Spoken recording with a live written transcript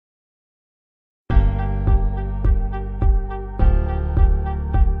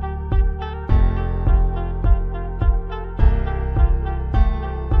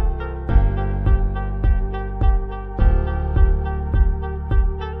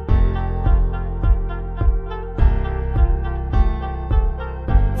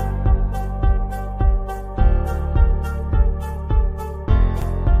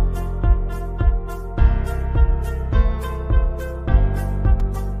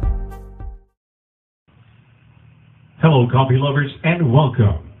Hello, coffee lovers, and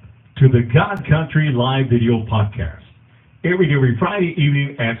welcome to the God Country Live Video Podcast, airing every Friday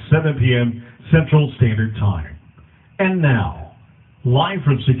evening at 7 p.m. Central Standard Time. And now, live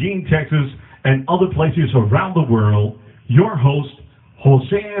from Seguin, Texas, and other places around the world, your host,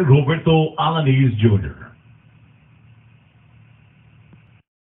 Jose Roberto Alanis Jr.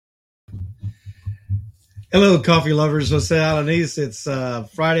 Hello, coffee lovers. Jose Alanis. It's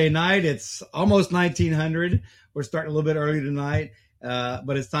Friday night. It's almost 1900. We're starting a little bit early tonight,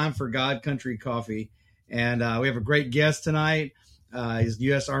 but it's time for God Country Coffee. And we have a great guest tonight. He's a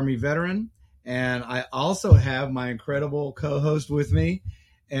U.S. Army veteran. And I also have my incredible co-host with me.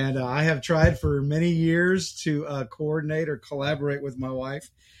 And I have tried for many years to coordinate or collaborate with my wife.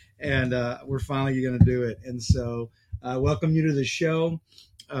 And we're finally going to do it. And so welcome you to the show.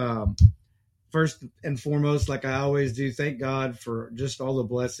 First and foremost, like I always do, thank God for just all the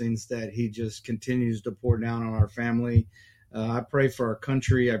blessings that he just continues to pour down on our family. I pray for our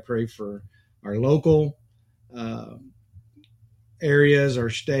country. I pray for our local areas, our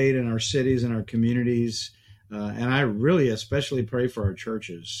state and our cities and our communities. And I really especially pray for our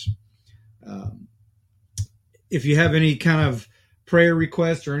churches. If you have any kind of prayer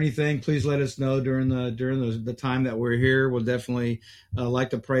requests or anything, please let us know during the time that we're here. We'll definitely like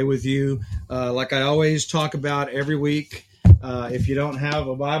to pray with you. Like I always talk about every week, if you don't have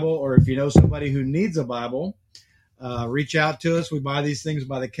a Bible or if you know somebody who needs a Bible, reach out to us. We buy these things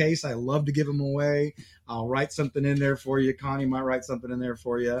by the case. I love to give them away. I'll write something in there for you. Connie might write something in there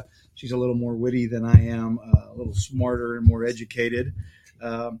for you. She's a little more witty than I am, a little smarter and more educated.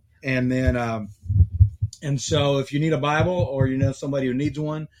 And so if you need a Bible or you know somebody who needs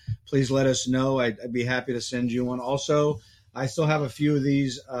one, please let us know. I'd be happy to send you one. Also, I still have a few of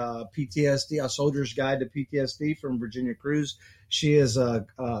these PTSD, A Soldier's Guide to PTSD from Virginia Cruz. She is a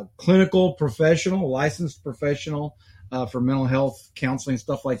clinical professional, licensed professional for mental health counseling,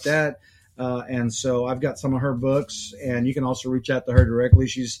 stuff like that. And so I've got some of her books, and you can also reach out to her directly.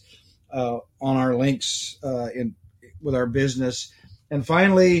 She's on our links with our business. And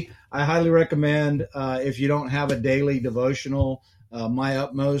finally, I highly recommend, if you don't have a daily devotional, My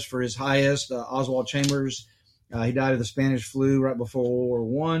Utmost for His Highest, Oswald Chambers. He died of the Spanish flu right before World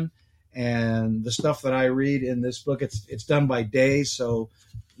War I. And the stuff that I read in this book, it's done by day. So,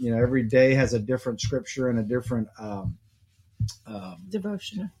 every day has a different scripture and a different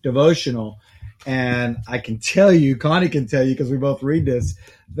devotional. And I can tell you, Connie can tell you, because we both read this,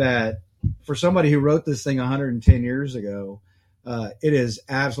 that for somebody who wrote this thing 110 years ago, it is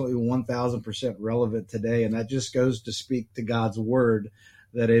absolutely 1,000% relevant today. And that just goes to speak to God's word,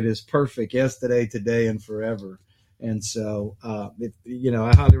 that it is perfect yesterday, today, and forever. And so, I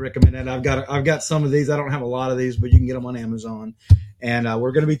highly recommend that. I've got some of these. I don't have a lot of these, but you can get them on Amazon. And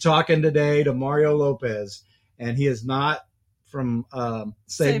we're going to be talking today to Mario Lopez, and he is not from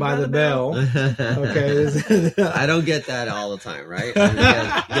Saved by the Bell. Okay, I don't get that all the time, right?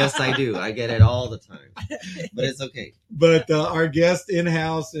 Yes, I do. I get it all the time, but it's okay. But our guest in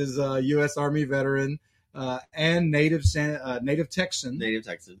house is a U.S. Army veteran and native Texan.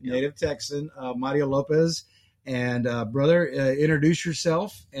 Native Texan, Mario Lopez. And brother, introduce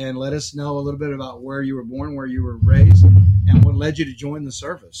yourself and let us know a little bit about where you were born, where you were raised, and what led you to join the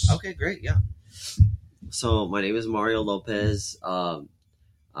service. Okay, great, yeah. So my name is Mario Lopez.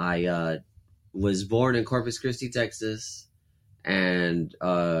 I was born in Corpus Christi, Texas, and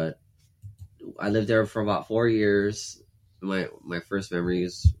I lived there for about 4 years. My first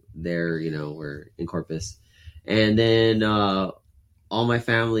memories there, were in Corpus. And then all my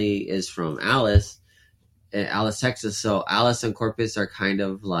family is from Alice, Texas. So Alice and Corpus are kind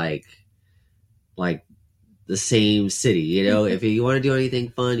of like the same city, If you want to do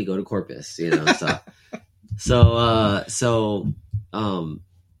anything fun, you go to Corpus, So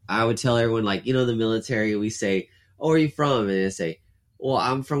I would tell everyone, the military, we say, "Oh, where are you from?" And they say, "Well,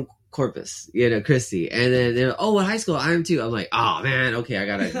 I'm from Corpus, Christi." And then they're, "Oh, what high school?" "I am too." I'm like, "Oh man, okay, I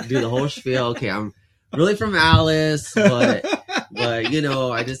gotta do the whole spiel." Okay, I'm really from Alice, but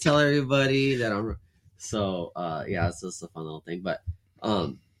I just tell everybody that I'm. So it's just a fun little thing. But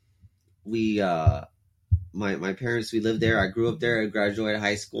my parents, we lived there. I grew up there. I graduated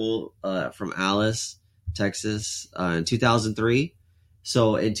high school from Alice, Texas, in 2003.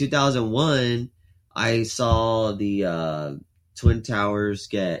 So in 2001, I saw the Twin Towers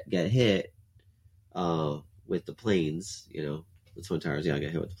get hit with the planes. The Twin Towers, get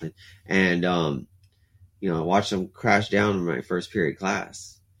hit with the plane, and I watched them crash down in my first period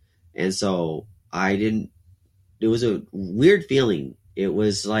class, and so it was a weird feeling. It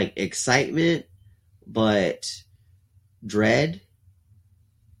was like excitement, but dread,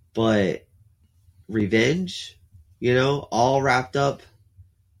 but revenge, all wrapped up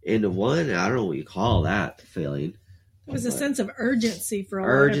into one. I don't know what you call that feeling. It was a sense of urgency for a lot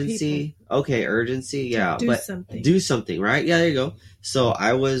of Urgency. Okay, urgency. Yeah, do but something. do something, right? Yeah, there you go. So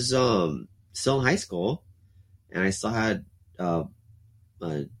I was still in high school, and I still had 2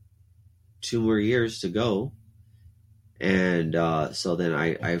 more years to go. And so then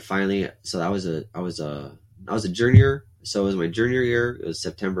I finally, so I was a junior. So it was my junior year. It was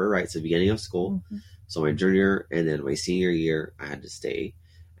September, right? It's the beginning of school. Mhm. So my junior and then my senior year, I had to stay.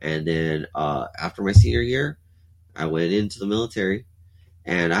 And then after my senior year, I went into the military,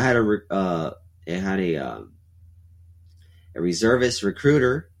 and I had a reservist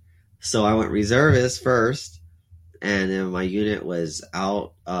recruiter. So I went reservist first, and then my unit was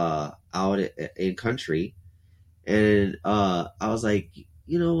out in country. And I was like,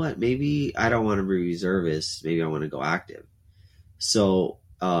 you know what? Maybe I don't want to be reservist. Maybe I want to go active. So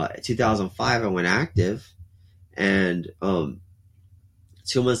 2005, I went active, and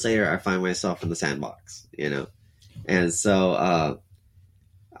 2 months later, I find myself in the sandbox. And so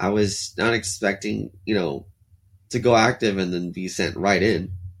I was not expecting, to go active and then be sent right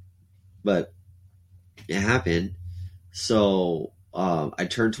in, but it happened. So I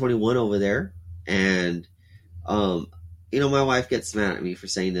turned 21 over there, and my wife gets mad at me for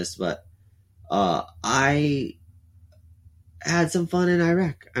saying this, but I had some fun in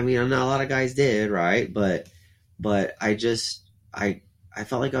Iraq. I mean, not a lot of guys did, right? But I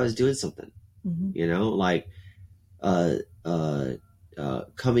felt like I was doing something, Mhm. like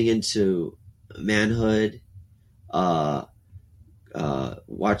coming into manhood,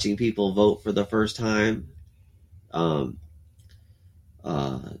 watching people vote for the first time,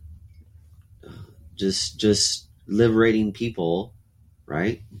 just liberating people,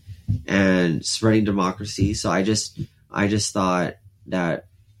 right, and spreading democracy. So I just thought that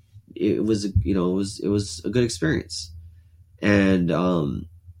it was a good experience, and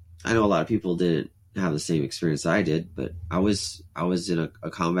I know a lot of people didn't have the same experience I did, but I was in a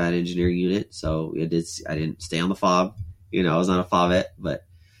combat engineering unit, so I didn't stay on the FOB. I was not a FOBette, but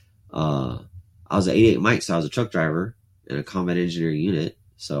I was an 88 Mike, so I was a truck driver in a combat engineering unit.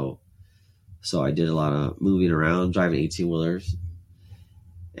 So I did a lot of moving around, driving 18-wheelers.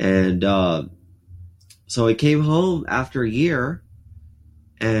 And so I came home after a year,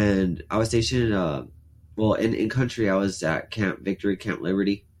 and I was stationed in country. I was at Camp Victory, Camp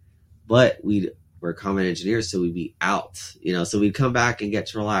Liberty, but we're combat engineers, so we'd be out, so we'd come back and get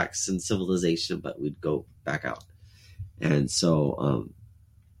to relax in civilization, but we'd go back out. And so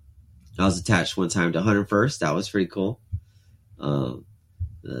I was attached one time to 101st. That was pretty cool. The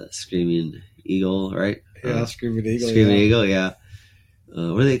Screaming Eagle, right? Yeah, Screaming Eagle. Screaming Eagle, yeah.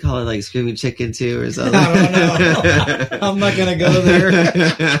 What do they call it? Like Screaming Chicken too, or something? I don't know. I'm not gonna go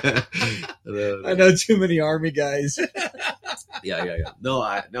there. I know too many Army guys. Yeah. No,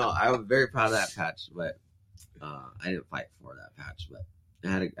 I'm very proud of that patch, but I didn't fight for that patch, but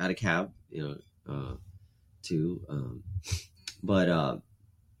I had a cab, too.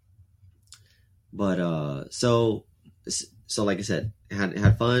 So like I said,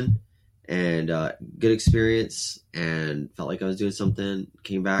 had fun and good experience, and felt like I was doing something.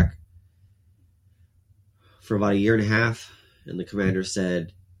 Came back for about a year and a half, and the commander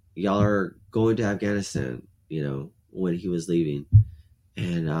said, "Y'all are going to Afghanistan," when he was leaving.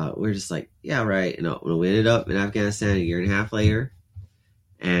 And we're just like, yeah, right. When we ended up in Afghanistan a year and a half later,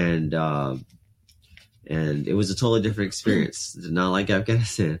 and it was a totally different experience. Did not like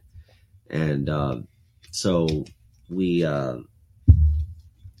Afghanistan. And so we,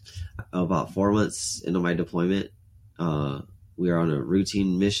 about 4 months into my deployment, we were on a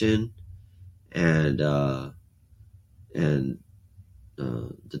routine mission, and the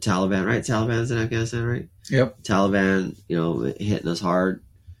Taliban, right? Taliban's in Afghanistan, right? Yep. Taliban, hitting us hard,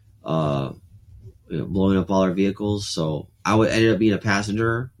 blowing up all our vehicles. So I ended up being a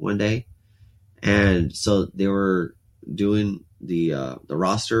passenger one day, and so they were doing the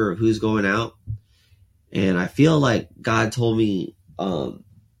roster of who's going out, and I feel like God told me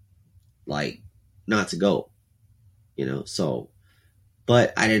not to go, So,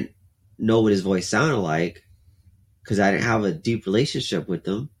 but I didn't know what his voice sounded like, because I didn't have a deep relationship with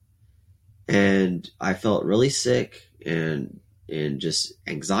them, and I felt really sick and just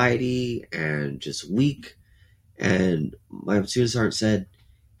anxiety and just weak. And my platoon sergeant said,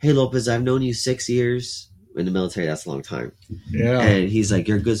 "Hey Lopez, I've known you 6 years in the military. That's a long time." Yeah. And he's like,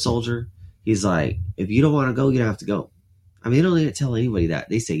 "You're a good soldier." He's like, "If you don't want to go, you don't have to go." I mean, they don't need to tell anybody that.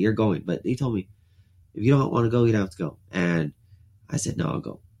 They say you're going, but he told me, if you don't want to go, you don't have to go. And I said, "No, I'll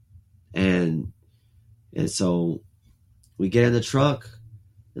go." And so we get in the truck,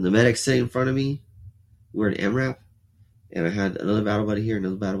 and the medic's sitting in front of me. We're in MRAP, and I had another battle buddy here,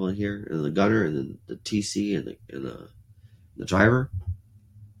 another battle buddy here, and the gunner, and then the TC, and the driver.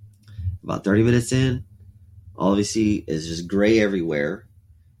 About 30 minutes in, all we see is just gray everywhere,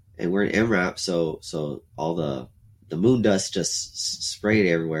 and we're in MRAP, so all the moon dust just sprayed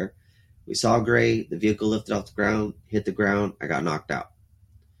everywhere. We saw gray. The vehicle lifted off the ground, hit the ground. I got knocked out,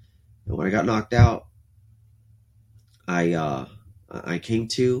 and when I got knocked out, I came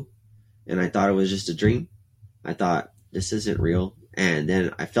to, and I thought it was just a dream. I thought, this isn't real. And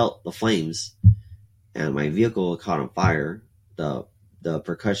then I felt the flames, and my vehicle caught on fire. The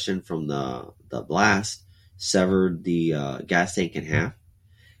percussion from the blast severed the gas tank in half.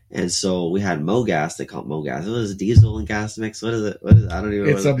 And so we had MoGas. They call it MoGas. It was diesel and gas mix. What is it? I don't even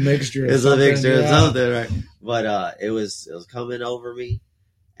know. It's a mixture. It's a mixture of something, right? But it was coming over me,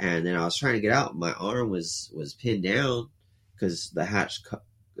 and then I was trying to get out. My arm was pinned down because the hatch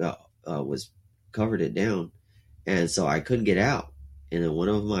was covered it down, and so I couldn't get out. And then one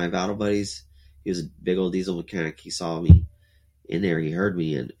of my battle buddies, he was a big old diesel mechanic. He saw me in there. He heard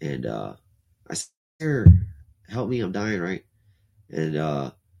me, and I said, "Here, help me! I'm dying, right?"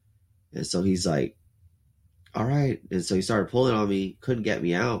 And so he's like, all right. And so he started pulling on me, couldn't get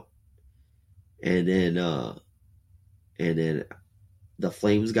me out. And then the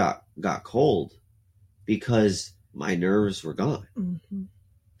flames got cold because my nerves were gone. Mm-hmm.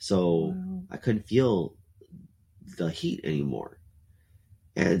 So I couldn't feel the heat anymore.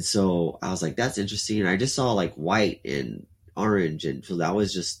 And so I was like, that's interesting. And I just saw like white and orange. And so that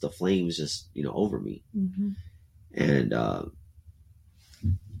was just the flames just, over me. Mm-hmm. And,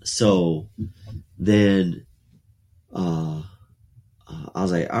 so then I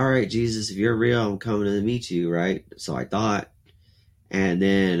was like, all right, Jesus, if you're real, I'm coming to meet you, right? So I thought. And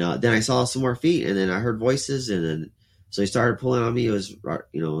then I saw some more feet, and then I heard voices, and then so he started pulling on me. It was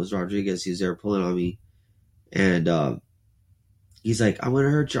Rodriguez. He was there pulling on me, and he's like, I'm gonna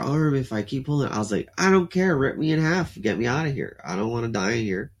hurt your arm if I keep pulling. I was like, I don't care, rip me in half, get me out of here. I don't want to die in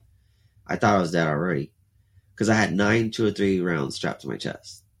here. I thought I was dead already because I had 9 203 rounds strapped to my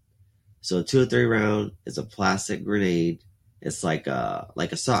chest. So a 203 round is a plastic grenade. It's like a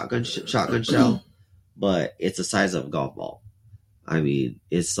shotgun shell, but it's the size of a golf ball. I mean,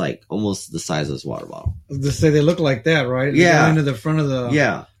 it's like almost the size of this water bottle. To say they look like that, right? Yeah. They go into the front of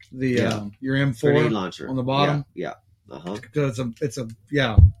the your M4 grenade launcher on the bottom. Yeah. Uh-huh. It's a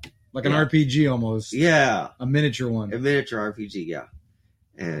like an RPG almost. Yeah. A miniature one. A miniature RPG, yeah.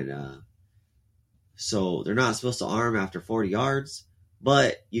 And so they're not supposed to arm after 40 yards,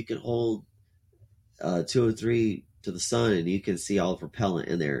 but you can hold 203 to the sun, and you can see all the propellant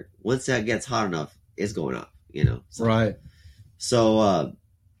in there. Once that gets hot enough, it's going up, So, right. So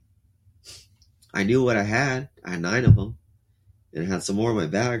I knew what I had. I had 9 of them, and I had some more in my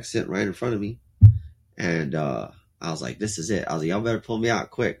bag sitting right in front of me. And I was like, this is it. I was like, y'all better pull me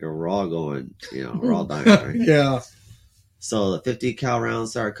out quick, or we're all going, we're all dying. Right? Yeah. So the 50 cal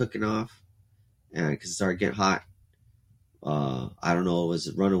rounds started cooking off, and because it started getting hot. I don't know. It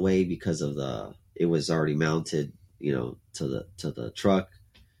was runaway because of it was already mounted, to the truck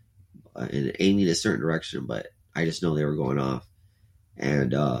and aiming a certain direction. But I just know they were going off,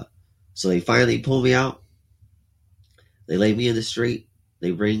 and so they finally pulled me out. They laid me in the street.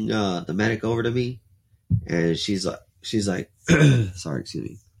 They bring the medic over to me, and she's like, sorry, excuse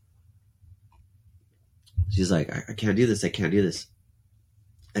me. She's like, I can't do this. I can't do this.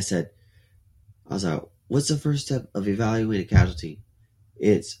 I was like, what's the first step of evaluating a casualty?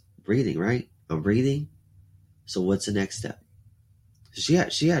 It's breathing, right? I'm breathing. So what's the next step? She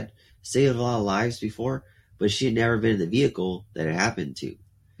had saved a lot of lives before, but she had never been in the vehicle that it happened to.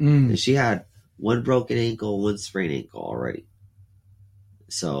 And she had 1 broken ankle, 1 sprained ankle already.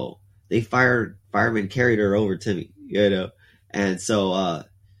 So firemen carried her over to me, And so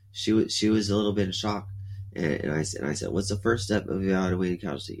she was a little bit in shock. And I said, what's the first step of evaluating a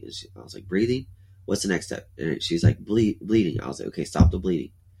casualty? And I was like, breathing. What's the next step? And she's like, bleeding. I was like, okay, stop the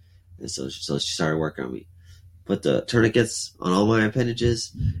bleeding. And so she started working on me. Put the tourniquets on all my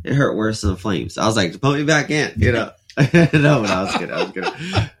appendages. It hurt worse than the flames. I was like, put me back in, No, but I was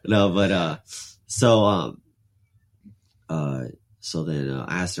kidding. No, but so then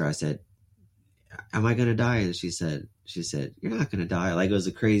I asked her. I said, "Am I gonna die?" And she said, "You're not gonna die." Like it was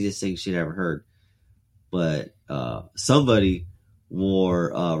the craziest thing she'd ever heard. But somebody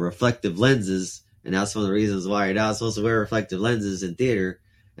wore reflective lenses. And that's one of the reasons why you're not supposed to wear reflective lenses in theater.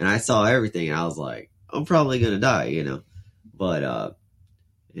 And I saw everything. And I was like, I'm probably going to die, But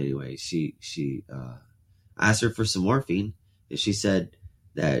anyway, she asked her for some morphine. And she said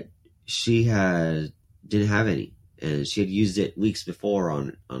that she didn't have any. And she had used it weeks before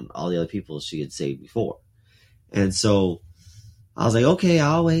on all the other people she had saved before. And so I was like, okay,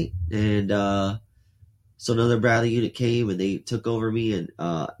 I'll wait. And so another Bradley unit came and they took over me, and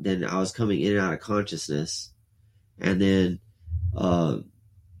then I was coming in and out of consciousness. And then I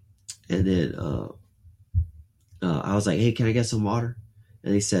was like, hey, can I get some water?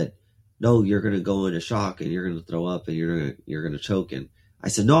 And they said, no, you're gonna go into shock and you're gonna throw up and you're gonna choke. And I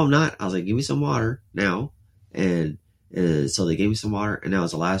said, no, I'm not. I was like, give me some water now. And so they gave me some water, and that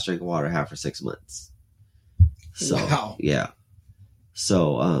was the last drink of water I had for 6 months. So Wow. yeah.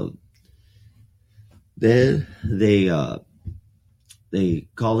 So then they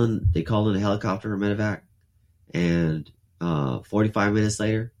called in a helicopter or medevac, and 45 minutes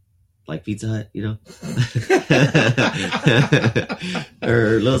later, like Pizza Hut, you know,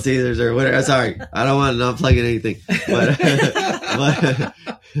 or Little Caesars or whatever. Sorry, I don't want to not plug in anything, but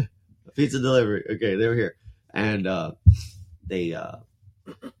pizza delivery. Okay, they were here, and I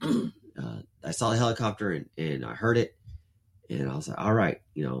saw the helicopter and I heard it, and I was like, all right,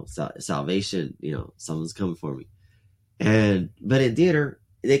 you know, salvation, you know, someone's coming for me. But in theater,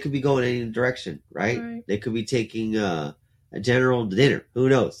 they could be going any direction, right? They could be taking a general to dinner. Who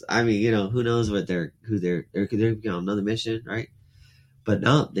knows? I mean, you know, who knows what they're be on another mission, right? But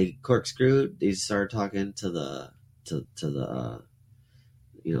no, they corkscrewed. They started talking to the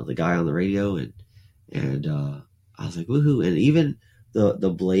you know, the guy on the radio, and I was like, woohoo! And even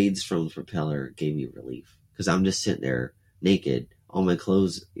the blades from the propeller gave me relief, because I'm just sitting there naked, all my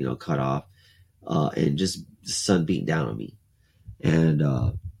clothes, you know, cut off, and just the sun beating down on me, and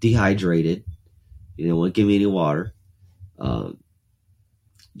dehydrated. You know, won't give me any water.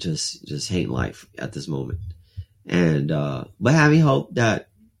 Just hating life at this moment, and but having hope that,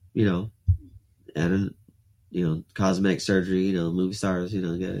 you know, and you know, cosmetic surgery, you know, movie stars, you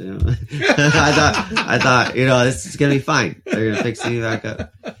know, I thought, you know, it's gonna be fine. They're gonna fix me back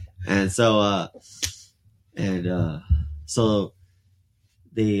up, and so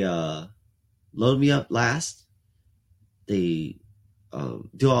they load me up last. They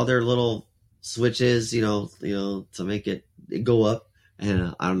do all their little switches, you know, to make it go up.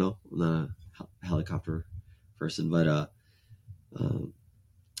 And I don't know, I'm not a helicopter person, but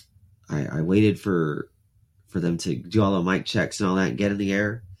I waited for them to do all the mic checks and all that and get in the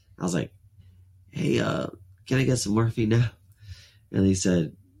air. I was like, hey, can I get some morphine now? And they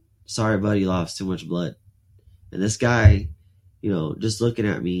said, sorry, buddy, you lost too much blood. And this guy, you know, just looking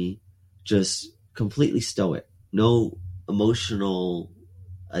at me, just completely stoic, no emotional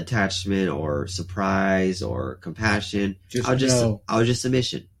attachment or surprise or compassion. I was just a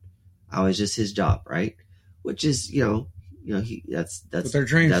mission. I was just his job, right? Which is, you know, that's what they're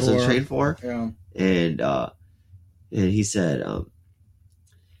trained for. That's what they're trained for. Yeah. And he said,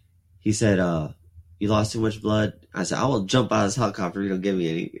 you lost too much blood. I said, I will jump out of this helicopter. You don't give me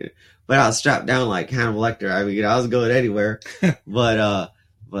any. But I was strapped down like Hannibal Lecter. I mean, you know, I was going anywhere.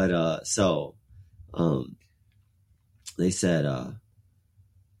 So they said,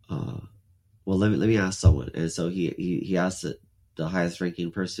 well, let me ask someone. And so he asked the highest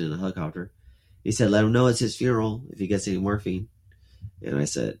ranking person in the helicopter. He said, let him know it's his funeral if he gets any morphine. And I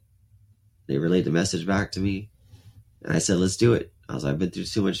said, they relayed the message back to me. And I said, let's do it. I was like, I've been through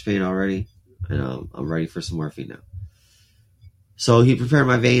too much pain already, and I'm ready for some morphine now. So he prepared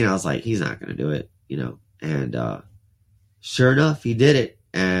my vein. I was like, he's not going to do it, you know. And sure enough, he did it.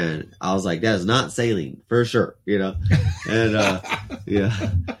 And I was like, that is not saline for sure, you know. And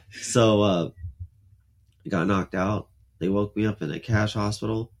yeah. So I got knocked out. They woke me up in a cash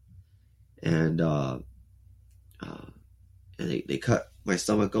hospital, and they cut my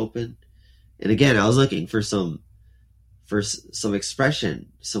stomach open. And again, I was looking for some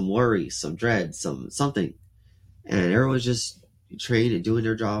expression, some worry, some dread, something. And everyone's just trained and doing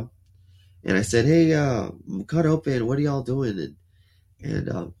their job. And I said, hey, I'm cut open. What are y'all doing?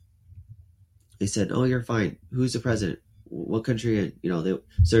 And they said, oh, you're fine. Who's the president? What country? And, you know,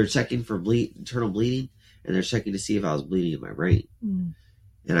 they're checking for internal bleeding, and they're checking to see if I was bleeding in my brain. Mm.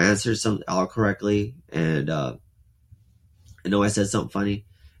 And I answered all correctly. And I know I said something funny.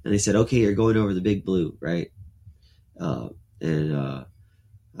 And they said, okay, you're going over the Big Blue, right? And I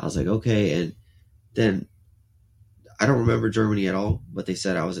was like, okay. And then I don't remember Germany at all, but they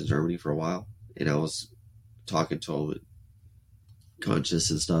said I was in Germany for a while, and I was talking to them and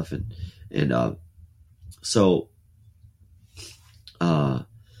conscious and stuff. And so I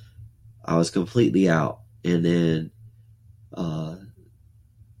was completely out. And then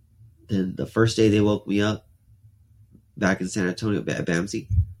the first day they woke me up back in San Antonio at BAMC,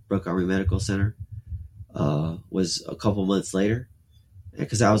 Brooke Army Medical Center, was a couple months later,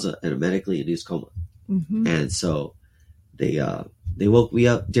 because I was in a medically induced coma. Mm-hmm. And so they they woke me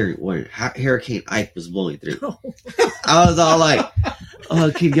up during when Hurricane Ike was blowing through. I was all like,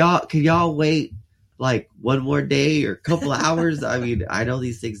 can y'all wait like one more day or a couple of hours? I mean, I know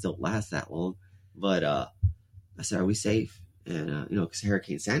these things don't last that long, but I said, are we safe? And because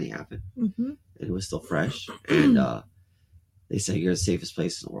Hurricane Sandy happened, and it was still fresh, and they said you're the safest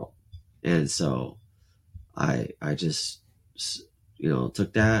place in the world, and so I just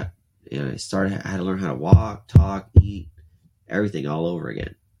took that, and I had to learn how to walk, talk, eat, everything all over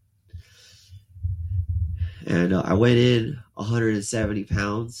again. And I went in 170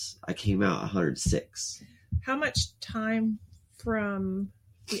 pounds. I came out 106. How much time from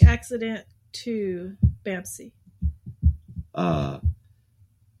the accident to BAMC? I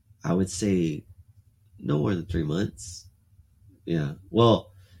would say no more than 3 months. Yeah.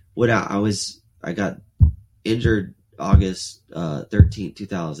 Well, I got injured August 13th,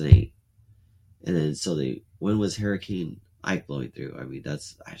 2008. And then when was Hurricane Ike blowing through? I mean,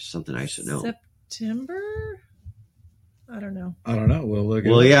 that's something I should know. September? I don't know. We'll look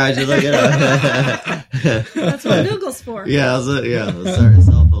Well, yeah, I just look it up. That's what Google's for. Yeah, that's what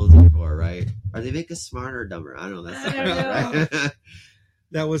cell phones are for, right? Or they make us smarter or dumber. I don't know. I don't know. Right?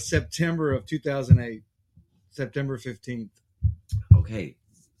 That was September of 2008. September 15th. Okay,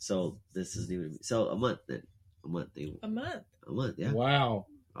 so this is new to me. So a month then. A month, yeah. Wow.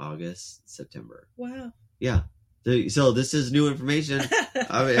 August, September. Wow. Yeah. So this is new information.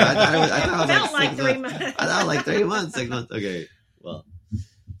 I mean, I thought it was like 3 months. I thought like 3 months, 6 months. Okay. Well,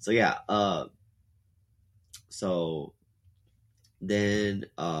 so yeah. So then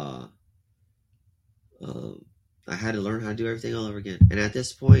I had to learn how to do everything all over again. And at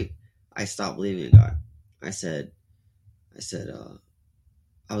this point, I stopped believing in God. I said,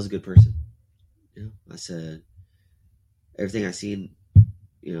 I was a good person. I said, everything I seen,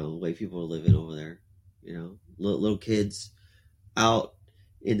 the way people are living over there, little kids out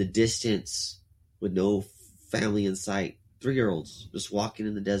in the distance with no family in sight, 3-year-olds just walking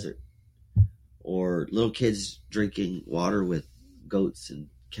in the desert, or little kids drinking water with goats and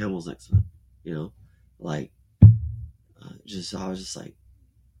camels next to them, I was just like,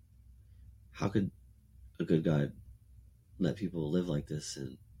 how could a good God let people live like this?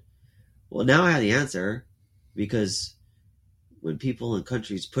 And well, now I have the answer, because when people in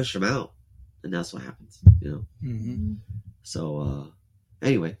countries push them out, and that's what happens, Mm-hmm. So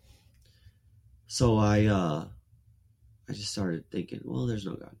anyway, so I just started thinking, well, there's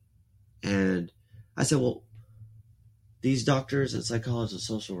no God. And I said, well, these doctors and psychologists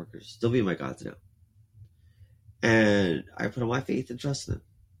and social workers, they'll be my gods now. And I put all my faith and trust in them.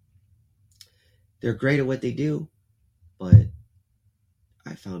 They're great at what they do, but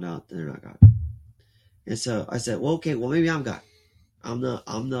I found out that they're not God. And so I said, well, okay, well, maybe I'm God. I'm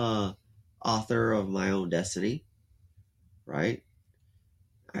the author of my own destiny, right?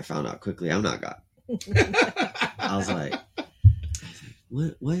 I found out quickly I'm not God. I was like,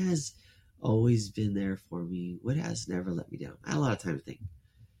 what has always been there for me? What has never let me down? I had a lot of time to think.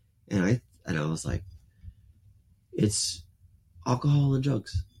 And I was like, it's alcohol and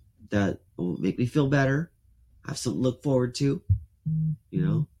drugs that will make me feel better, have something to look forward to.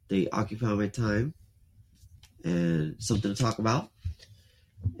 They occupy my time and something to talk about.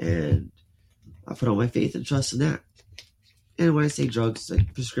 And I put all my faith and trust in that. And when I say drugs, it's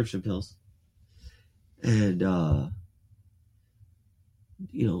like prescription pills. And,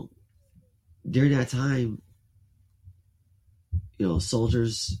 during that time,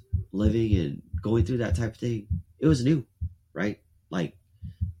 soldiers living and going through that type of thing, it was new, right? Like,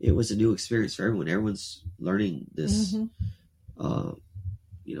 it was a new experience for everyone. Everyone's learning this,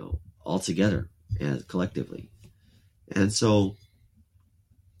 all together and collectively. And so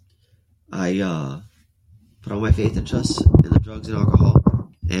I put all my faith and trust in the drugs and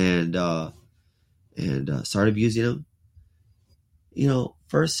alcohol, and started abusing them.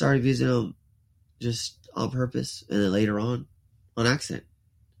 First started abusing them just on purpose, and then later on accident,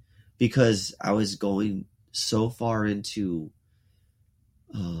 because I was going so far into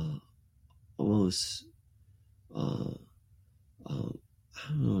almost I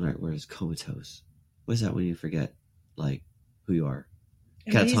don't know what that word is. Comatose. What is that when you forget like who you are?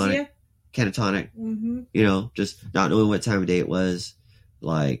 Amnesia? Catatonic. Mm-hmm. Just not knowing what time of day it was,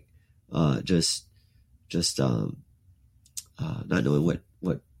 like just not knowing what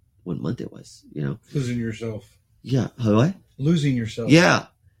month it was. Losing yourself. Yeah. What? Losing yourself. Yeah.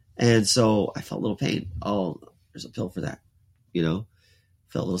 And so I felt a little pain. Oh, there's a pill for that. Felt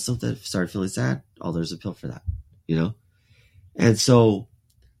a little something. Started feeling sad. Oh, there's a pill for that. And so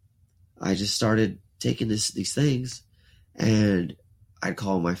I just started taking these things, and I'd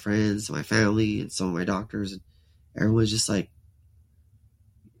call my friends, my family, and some of my doctors, and everyone's just like,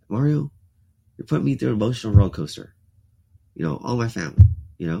 Mario, you're putting me through an emotional roller coaster. You know, all my family,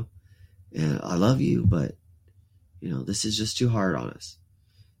 you know, and I love you, but, you know, this is just too hard on us.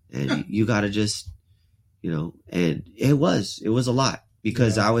 And you got to just, you know, and it was a lot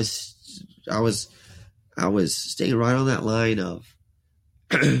because I was staying right on that line of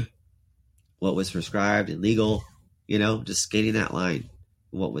what was prescribed and legal, you know, just skating that line,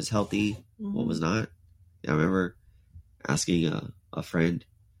 what was healthy, what was not. I remember asking a friend,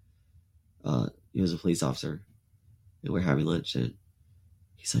 he was a police officer, and we're having lunch, and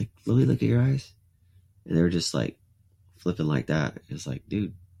he's like, let me look at your eyes. And they were just like flipping like that. It's like,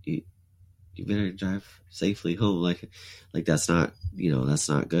 dude, you better drive safely home. Like that's not, you know, that's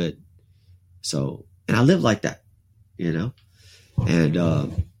not good. So, and I live like that, you know?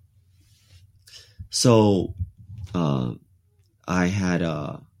 And, so, I had,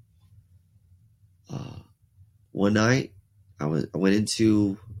 one night I went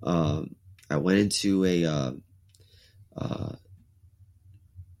into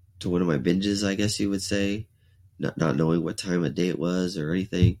to one of my binges, I guess you would say, not knowing what time of day it was or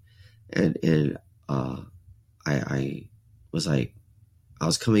anything. And I was like, I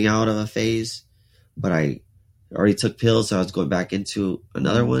was coming out of a phase, but I already took pills. So I was going back into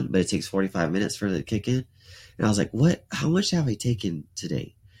another one, but it takes 45 minutes for it to kick in. And I was like, how much have I taken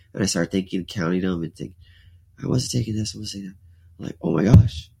today? And I started thinking, counting them and thinking, I wasn't taking this. I was taking that. I'm like, oh my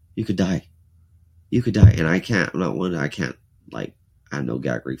gosh, you could die. You could die. And I can't, I'm not one, I can't, like, I have no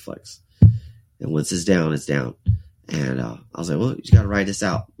gag reflex. And once it's down, it's down. And I was like, well, you got to ride this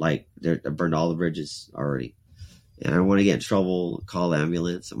out. Like, I burned all the bridges already. And I don't want to get in trouble, call the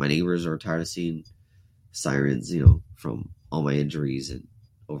ambulance. And my neighbors are tired of seeing sirens, you know, from all my injuries and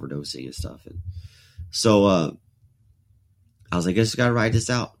overdosing and stuff. And so I was like, I just got to ride this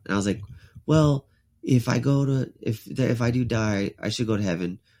out. And I was like, well, if I do die, I should go to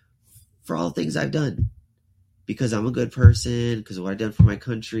heaven for all the things I've done. Because I'm a good person, because of what I've done for my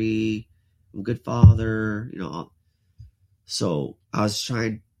country. I'm a good father, you know. So I was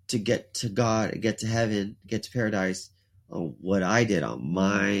trying to get to God, get to heaven, get to paradise on what I did, on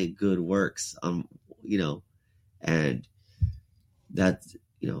my good works, you know, and that,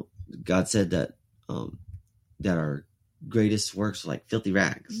 you know, God said that that our greatest works are like filthy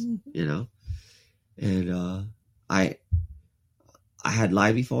rags, you know, and I had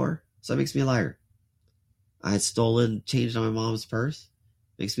lied before, so it makes me a liar. I had stolen change on my mom's purse,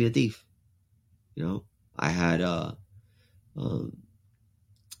 makes me a thief, you know. I had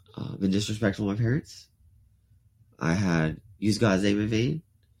been disrespectful to my parents. I had used God's name in vain.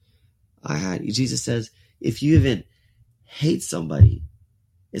 Jesus says, if you even hate somebody,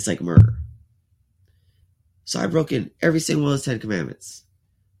 it's like murder. So I broke in every single one of those 10 commandments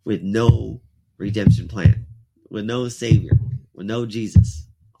with no redemption plan, with no savior, with no Jesus,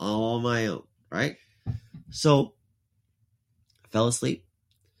 all on my own, right? So I fell asleep,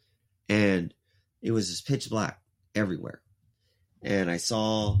 and it was just pitch black everywhere. And I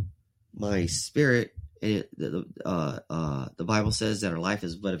saw my spirit, and the Bible says that our life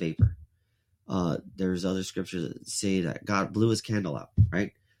is but a vapor. There's other scriptures that say that God blew his candle out,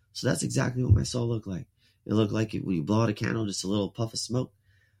 right? So that's exactly what my soul looked like. It looked like when you blow out a candle, just a little puff of smoke.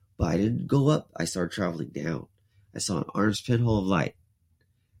 But I didn't go up. I started traveling down. I saw an orange pinhole of light.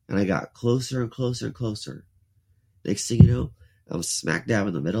 And I got closer and closer and closer. Next thing you know, I'm smack dab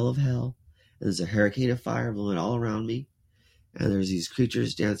in the middle of hell. And there's a hurricane of fire blowing all around me. And there's these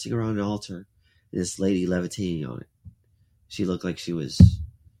creatures dancing around an altar. And this lady levitating on it. She looked like she was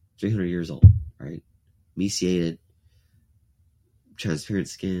 300 years old, right? Emaciated, transparent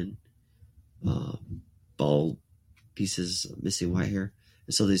skin, bald pieces, missing white hair.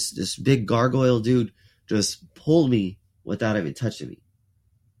 And so this big gargoyle dude just pulled me without even touching me.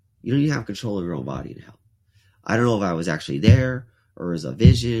 You don't even have control of your own body in hell. I don't know if I was actually there or it was a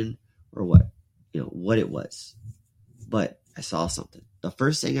vision or what, you know, what it was. But I saw something. The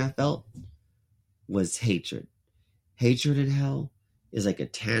first thing I felt was hatred. Hatred in hell is like a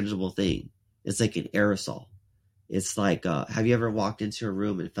tangible thing. It's like an aerosol. It's like, have you ever walked into a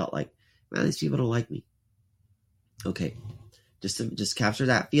room and felt like, man, these people don't like me? Okay. Just capture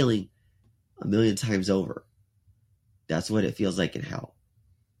that feeling 1,000,000 times over. That's what it feels like in hell.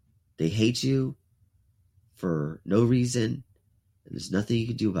 They hate you for no reason, and there's nothing you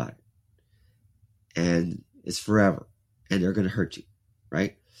can do about it. And it's forever, and they're going to hurt you,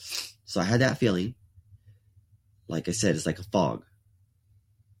 right? So I had that feeling. Like I said, it's like a fog.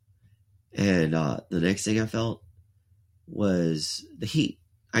 And the next thing I felt was the heat.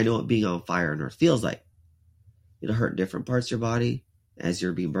 I know what being on fire on earth feels like. It'll hurt different parts of your body as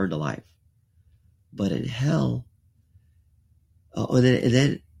you're being burned alive. But in hell, and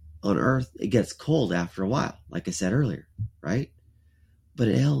then on earth, it gets cold after a while, like I said earlier, right? But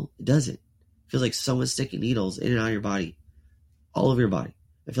in hell, it doesn't. It feels like someone's sticking needles in and out of your body, all over your body.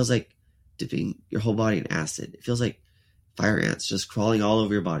 It feels like dipping your whole body in acid. It feels like fire ants just crawling all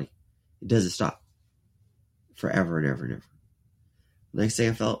over your body. It doesn't stop forever and ever and ever. The next thing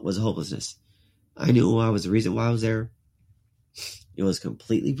I felt was hopelessness. I knew I was the reason why I was there. It was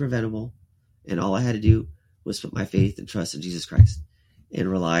completely preventable, and all I had to do was put my faith and trust in Jesus Christ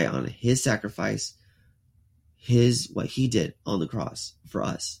and rely on his sacrifice, what he did on the cross for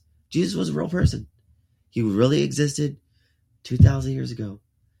us. Jesus was a real person. He really existed 2,000 years ago,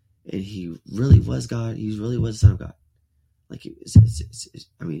 and he really was God. He really was the Son of God. Like,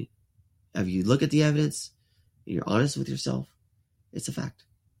 I mean, if you look at the evidence and you're honest with yourself, it's a fact.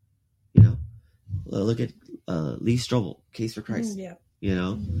 You know, look at Lee Strobel, Case for Christ. Yeah. You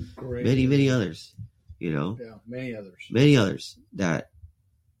know, Great. many others. You know, Yeah, many others that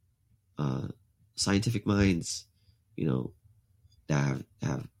scientific minds, you know, that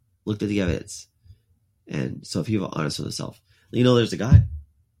have looked at the evidence. And so if you're honest with yourself, you know there's a God,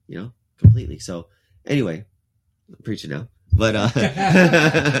 you know, completely. So anyway, I'm preaching now. But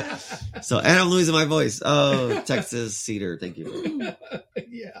so, and I'm losing my voice. Oh, Texas Cedar, thank you.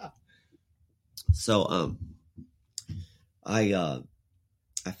 Yeah. So I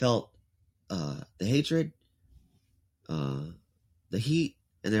felt the hatred, the heat,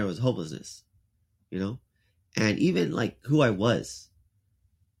 and there was hopelessness, you know? And even like who I was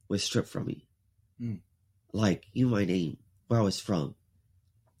stripped from me. Like even my name, where I was from,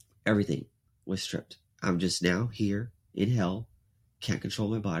 everything was stripped. I'm just now here in hell, can't control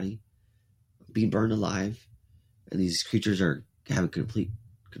my body, being burned alive, and these creatures are having complete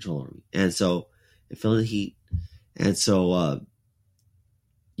control over me. And so I'm feeling the heat. And so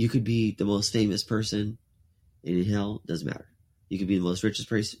you could be the most famous person in hell, doesn't matter. You could be the most richest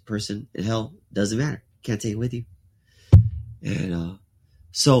person in hell, doesn't matter. Can't take it with you. And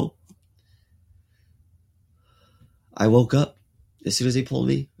so I woke up. As soon as they pulled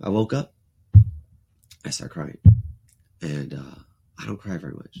me, I woke up. I started crying. And I don't cry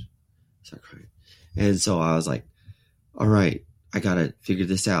very much. I started crying. And so I was like, all right, I got to figure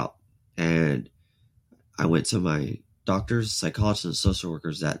this out. And I went to my doctors, psychologists, and social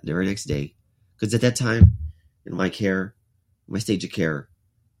workers that very next day. Because at that time, in my care, my stage of care,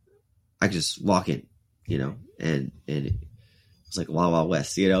 I could just walk in, you know, and it was like Wild Wild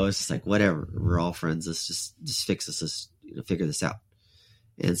West, you know. It's just like, whatever, we're all friends. Let's just fix this. Let's, you know, figure this out.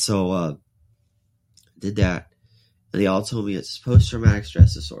 And so did that. And they all told me it's post-traumatic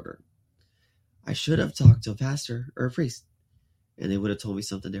stress disorder. I should have talked to a pastor or a priest, and they would have told me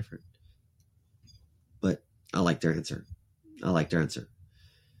something different. But I like their answer.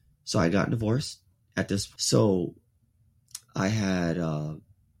 So I got divorced at this. So I had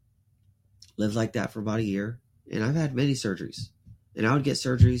lived like that for about a year, and I've had many surgeries. And I would get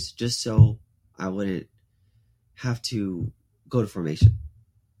surgeries just so I wouldn't have to go to formation.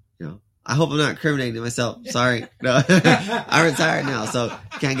 You know, I hope I'm not incriminating myself. Sorry. No, I'm retired now, so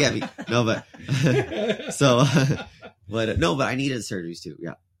can't get me. No, but so, but I needed surgeries too.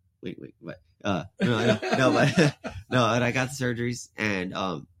 Yeah. Wait, but no, but I got the surgeries,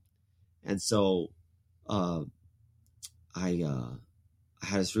 and so I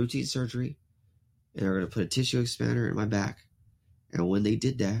had this routine surgery, and they were going to put a tissue expander in my back. And when they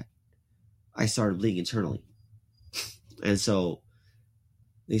did that, I started bleeding internally. And so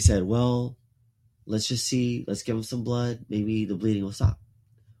they said, well, let's just see. Let's give him some blood. Maybe the bleeding will stop.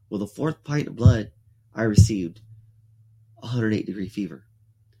 Well, the 4th pint of blood I received, 108-degree fever.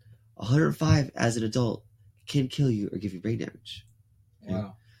 105 as an adult can kill you or give you brain damage. Okay?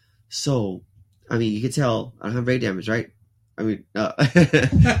 Wow. So, I mean, you can tell I don't have brain damage, right? I mean,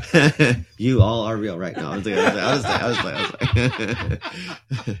 you all are real right now. I was like,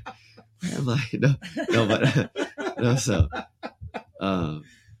 where am I? No, but no. So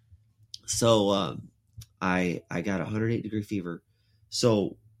I got 108-degree fever.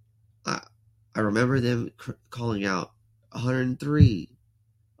 So I remember them calling out 103,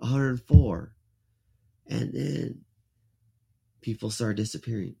 104, and then people started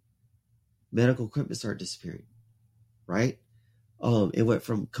disappearing. Medical equipment started disappearing. Right? It went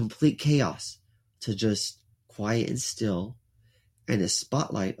from complete chaos to just quiet and still, and a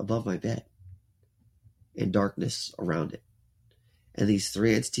spotlight above my bed and darkness around it. And these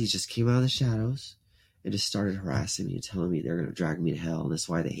 3 entities just came out of the shadows and just started harassing me and telling me they're going to drag me to hell, and that's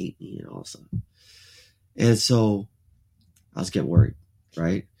why they hate me and all stuff. And so I was getting worried,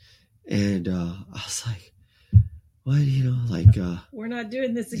 right? And I was like, what, you know, like we're not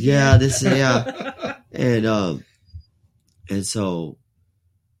doing this again. Yeah, and so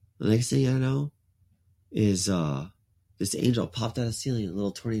The next thing I know is this angel popped out of the ceiling, a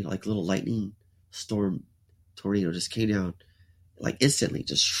little tornado, like a little lightning storm tornado just came down, like instantly,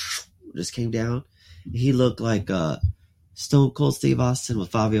 just came down. He looked like Stone Cold Steve Austin with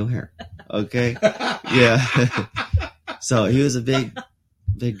Fabio hair. Okay, yeah. So he was a big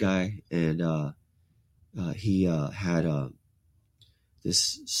guy, and he had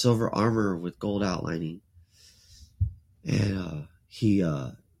this silver armor with gold outlining, and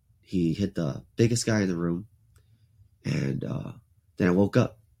he hit the biggest guy in the room, and then I woke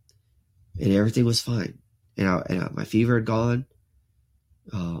up, and everything was fine, and my fever had gone,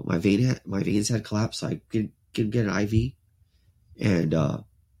 my veins had collapsed, so I could get an IV, and I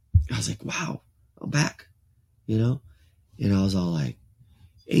was like, wow, I'm back, you know, and I was all like,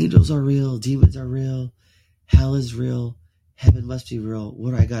 angels are real, demons are real, hell is real, heaven must be real.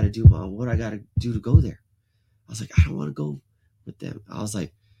 What do I got to do, Mom? What do I got to do to go there? I was like, I don't want to go with them. I was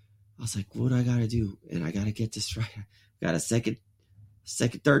like, what do I got to do? And I got to get this right. I got a second,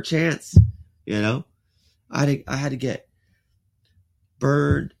 third chance. You know, I had to get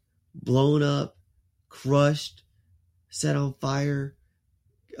burned, blown up, crushed, set on fire,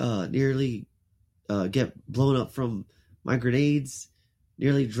 nearly get blown up from my grenades,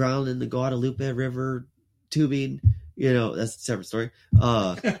 nearly drowned in the Guadalupe River tubing. You know, that's a separate story.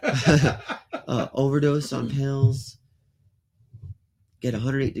 Overdose on pills, get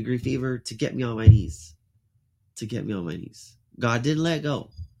 108-degree fever to get me on my knees. God didn't let go,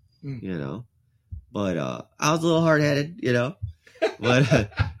 you know, but I was a little hard-headed, you know,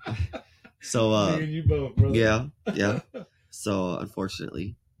 but so you both, brother. yeah. So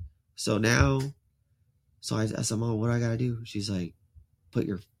unfortunately, I said, Mom, what do I gotta do? She's like, put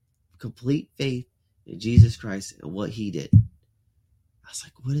your complete faith in Jesus Christ and what He did. I was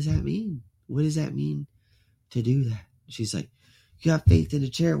like, what does that mean? What does that mean to do that? She's like, you have faith in the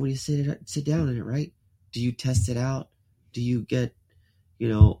chair when you sit down in it, right? Do you test it out? Do you get, you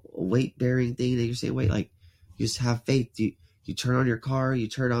know, a weight bearing thing that you're saying, wait, like, you just have faith. You turn on your car, you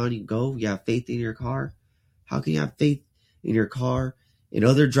turn on, you go, you have faith in your car. How can you have faith in your car and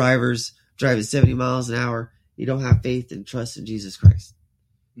other drivers driving 70 miles an hour? You don't have faith and trust in Jesus Christ.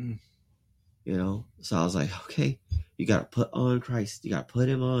 You know? So I was like, okay, you got to put on Christ. You got to put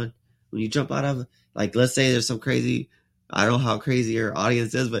Him on. When you jump out of, like, let's say there's some crazy, I don't know how crazy your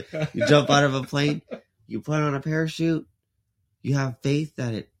audience is, but you jump out of a plane, you put on a parachute, you have faith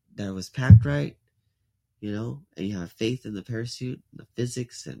that it was packed right, you know, and you have faith in the parachute, the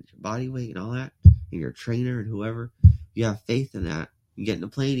physics and your body weight and all that, and your trainer and whoever, you have faith in that. You get in the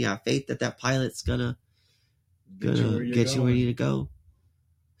plane, you have faith that pilot's gonna get you where you need to go.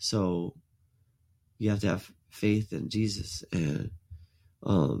 So you have to have faith in Jesus. And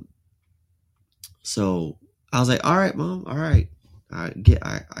so I was like, all right, Mom, all right.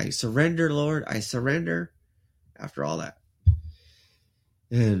 I surrender, Lord. I surrender after all that.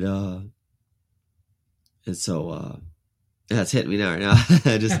 And so that's hitting me now right now.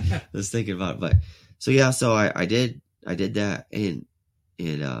 I just was thinking about it. But so yeah, so I did that, and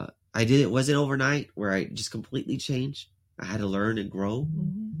I did it. Wasn't overnight where I just completely changed. I had to learn and grow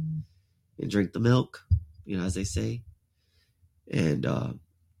and drink the milk, you know, as they say. And I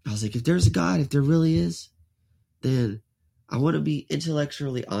was like, if there's a God, if there really is, then I want to be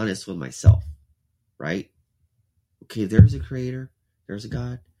intellectually honest with myself, right? Okay, there's a creator, there's a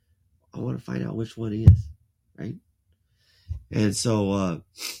God. I want to find out which one He is, right? And so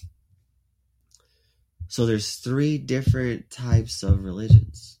there's 3 different types of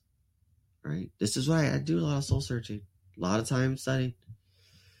religions, right? This is why I do a lot of soul searching, a lot of time studying.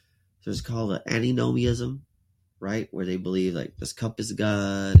 There's called an antinomianism, right? Where they believe like this cup is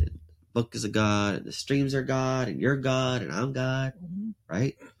God, and the book is a God, and the streams are God, and you're God, and I'm God,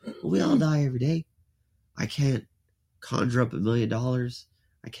 right? Well, we all die every day. I can't conjure up $1 million.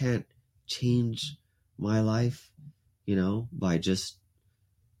 I can't change my life, you know, by just,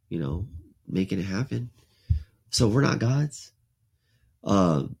 you know, making it happen. So we're not gods.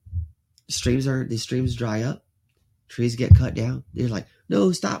 These streams dry up. Trees get cut down. They're like,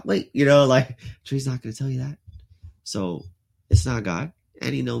 no, stop, wait. You know, like, tree's not going to tell you that. So it's not God.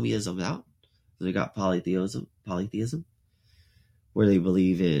 Antinomianism's out. So they got polytheism, where they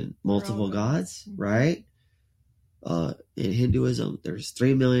believe in multiple gods, right? In Hinduism, there's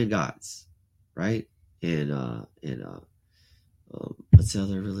 3 million gods, right? And what's the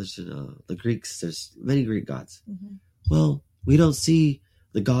other religion? The Greeks, there's many Greek gods. Well, we don't see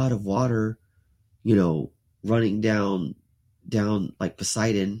the god of water, you know, running down like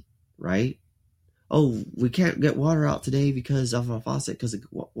Poseidon, right? Oh, we can't get water out today because of a faucet because the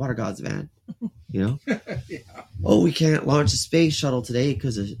water god's bad. You know, Yeah. oh, we can't launch a space shuttle today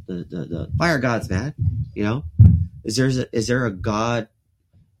because the fire god's mad. You know, is there a god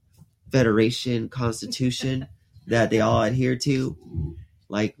federation constitution that they all adhere to?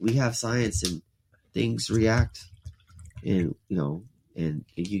 Like, we have science and things react, and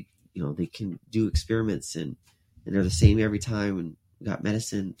they can do experiments and they're the same every time. And we got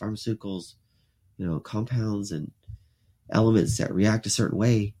medicine, pharmaceuticals, compounds and elements that react a certain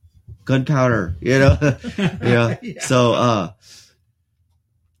way. Gunpowder, Yeah.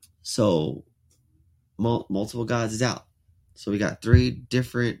 So multiple gods is out. So we got 3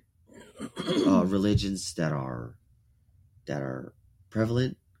 different religions that are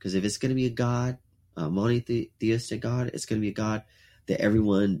prevalent. Because if it's going to be a god, a monotheistic god, it's going to be a god that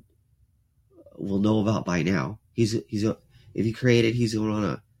everyone will know about by now. If he created, he's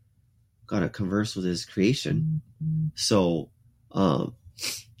going to converse with his creation. So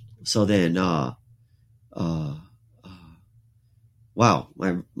then, wow,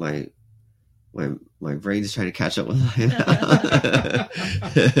 my brain is trying to catch up with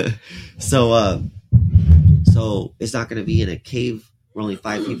so it's not going to be in a cave where only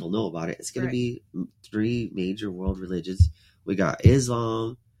 5 people know about it. It's going to be 3 major world religions. We got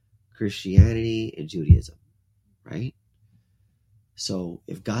Islam, Christianity, and Judaism, right? So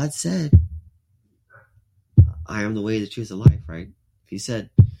if God said, I am the way, the truth, and life, right? If he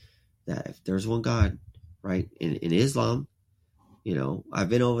said that if there's one God, right, in Islam, I've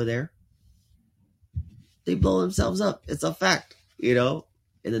been over there, they blow themselves up. It's a fact, in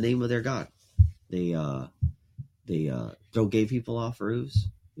the name of their God. They throw gay people off roofs,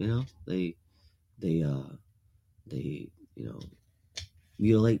 they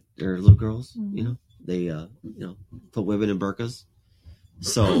mutilate their little girls, they put women in burqas.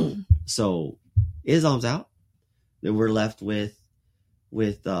 So Islam's out. Then we're left with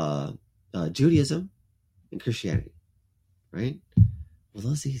Judaism and Christianity, right? Well,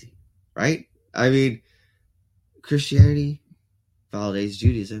 that's easy, right? I mean, Christianity validates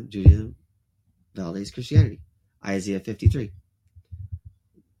Judaism. Judaism validates Christianity. Isaiah 53.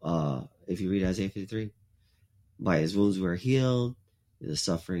 If you read Isaiah 53, by his wounds we are healed. The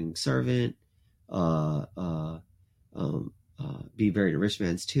suffering servant. Be buried in a rich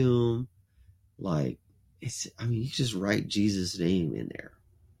man's tomb. Like, you can just write Jesus' name in there.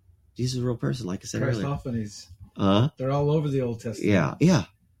 Jesus is a real person, like I said earlier. Christophanies. Huh? They're all over the Old Testament. Yeah.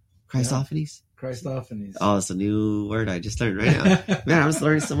 Christophanies? Christophanies. Oh, it's a new word I just learned right now. Man, I'm just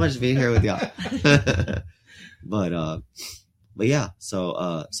learning so much being here with y'all. But yeah,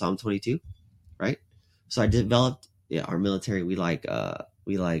 so Psalm 22, right? So I developed our military. We like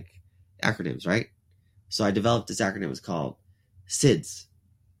acronyms, right? So I developed this acronym. It's called SIDS,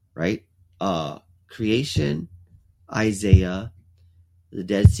 right? Creation, Isaiah, the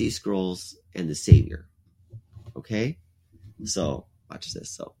Dead Sea Scrolls, and the Savior. Okay, so watch this.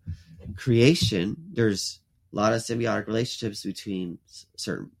 So creation, there's a lot of symbiotic relationships between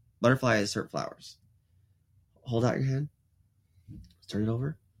certain butterflies, certain flowers. Hold out your hand. Turn it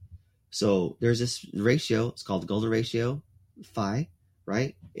over. So there's this ratio. It's called the golden ratio, phi,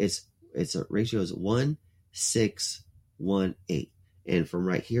 right? It's a ratio is 1, 6, 1, 8. And from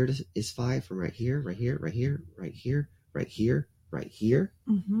right here is 5. From right here, right here, right here, right here, right here, right here,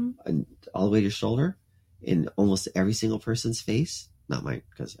 and all the way to your shoulder, in almost every single person's face. Not mine,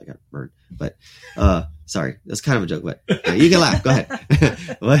 because I got burned. But sorry, that's kind of a joke. But you can laugh. Go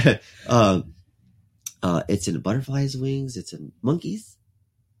ahead. But it's in butterflies' wings. It's in monkeys.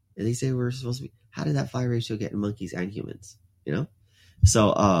 And they say we're supposed to be. How did that phi ratio get in monkeys and humans?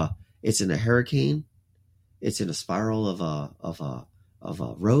 So it's in a hurricane. It's in a spiral of a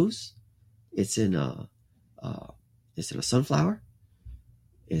rose. It's in a sunflower.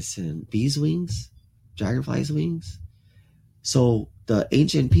 It's in bees' wings, dragonflies' wings. So the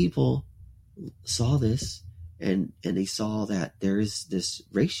ancient people saw this, and they saw that there is this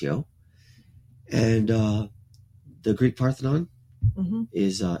ratio, and the Greek Parthenon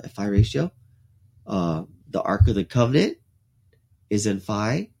is a phi ratio. The Ark of the Covenant is in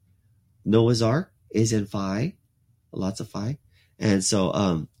phi. Noah's Ark is in phi. Lots of phi. And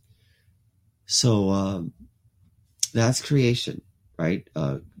so that's creation, right?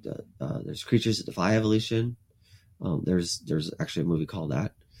 There's creatures that defy evolution. There's actually a movie called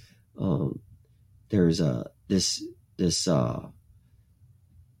that. There's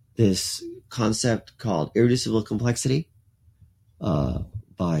this concept called irreducible complexity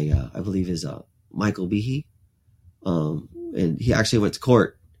by I believe is Michael Behe, and he actually went to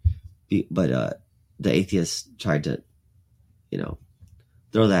court, but the atheists tried to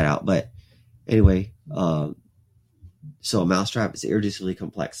throw that out. But anyway, So a mousetrap is irreducibly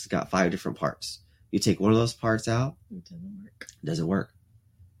complex. It's got 5 different parts. You take one of those parts out, It doesn't work. it doesn't work,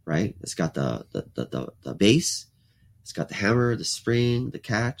 right? It's got the base, it's got the hammer, the spring, the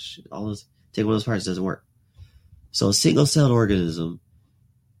catch, all those. Take one of those parts, it doesn't work. So a single-celled organism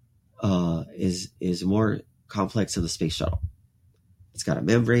is more complex than the space shuttle. It's got a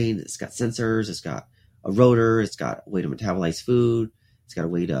membrane, it's got sensors, it's got a rotor, it's got a way to metabolize food, it's got a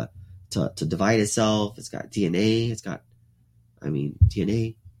way to divide itself, it's got DNA,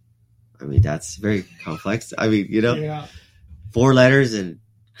 DNA. That's very complex. Yeah. 4 letters and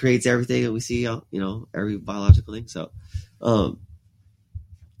creates everything that we see, every biological thing. So,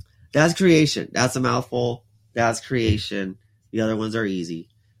 that's creation. That's a mouthful. That's creation. The other ones are easy.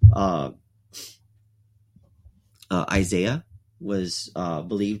 Isaiah was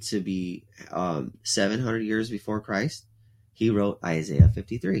believed to be 700 years before Christ. He wrote Isaiah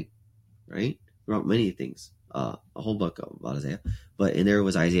 53, right? He wrote many things, a whole book about Isaiah, but in there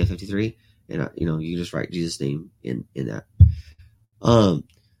was Isaiah 53, and you just write Jesus' name in that.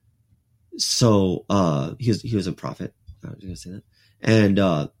 So he was a prophet. I was going to say that, and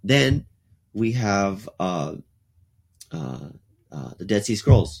then we have the Dead Sea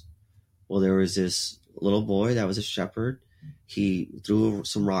Scrolls. Well, there was this little boy that was a shepherd. He threw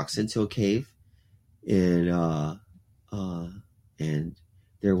some rocks into a cave, and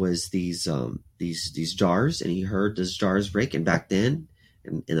there was these jars, and he heard those jars break. And back then,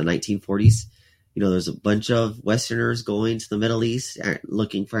 in the 1940s, there's a bunch of Westerners going to the Middle East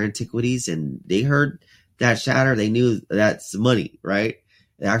looking for antiquities, and they heard that shatter. They knew that's money, right?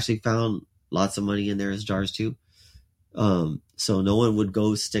 They actually found lots of money in there as jars too. So no one would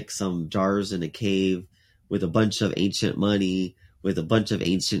go stick some jars in a cave with a bunch of ancient money, with a bunch of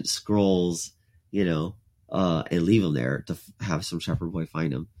ancient scrolls, and leave them there to have some shepherd boy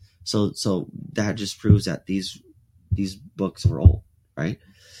find them. So that just proves that these books were old, right?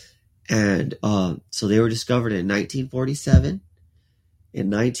 And so they were discovered in 1947. In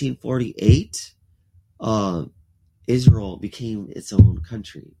 1948, Israel became its own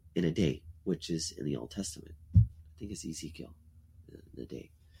country in a day, which is in the Old Testament. I think it's Ezekiel, the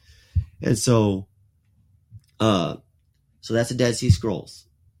day. And so that's the Dead Sea Scrolls.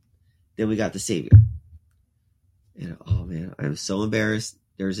 Then we got the Savior. And oh man, I'm so embarrassed.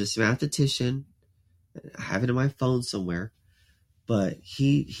 There's this mathematician. I have it in my phone somewhere, but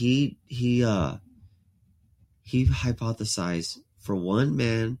he hypothesized for one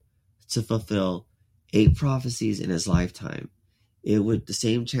man to fulfill 8 prophecies in his lifetime, the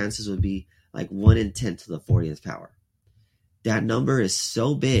same chances would be like 1 in 10 to the 40th power. That number is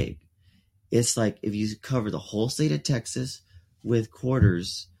so big. It's like if you cover the whole state of Texas with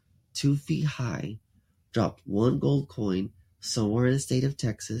quarters 2 feet high, drop 1 gold coin somewhere in the state of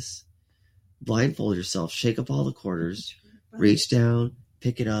Texas, blindfold yourself, shake up all the quarters, reach down,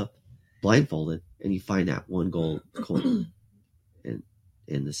 pick it up, blindfolded, and you find that 1 gold coin in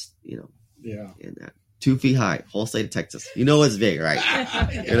this, in that 2 feet high, whole state of Texas. It's big, right?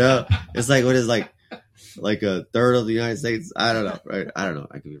 It's like, what is like a third of the United States? I don't know, right? I don't know.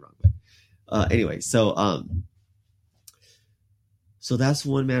 I could be wrong. But anyway, so that's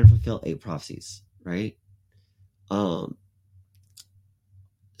one man fulfilled 8 prophecies, right?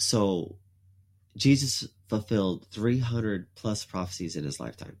 So Jesus fulfilled 300 plus prophecies in his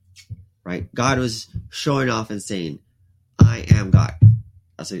lifetime, right? God was showing off and saying, I am God.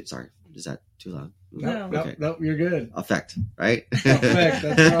 Sorry, is that too loud? No. Okay. No, you're good. Effect, right? Effect,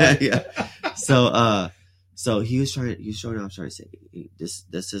 that's right. Yeah. So he was showing off, trying to say,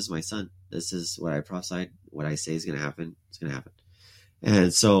 this is my son. This is what I prophesied. What I say is going to happen. It's going to happen.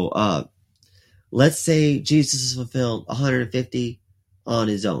 And so, let's say Jesus has fulfilled 150 on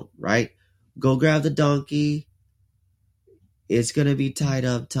his own, right? Go grab the donkey. It's going to be tied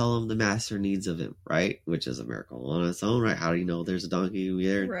up. Tell him the master needs of him, right? Which is a miracle on its own, right? How do you know there's a donkey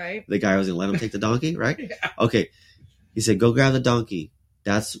there? Right. The guy was going to let him take the donkey, right? Yeah. Okay. He said, go grab the donkey.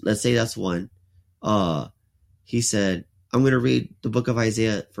 Let's say that's 1. He said, I'm going to read the book of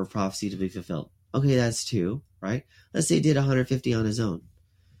Isaiah for prophecy to be fulfilled. Okay, that's 2, right? Let's say he did 150 on his own.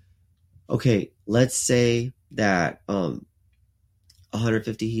 Okay, let's say that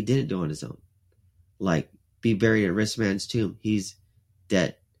 150 he didn't do on his own. Like, be buried in rich man's tomb. He's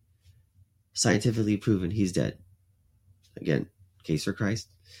dead. Scientifically proven he's dead. Again, case for Christ.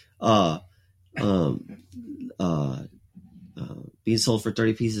 Being sold for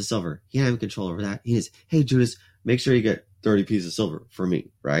 30 pieces of silver. He didn't have control over that. He just, hey, Judas, make sure you get 30 pieces of silver for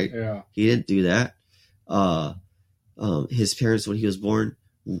me, right? Yeah. He didn't do that. His parents, when he was born,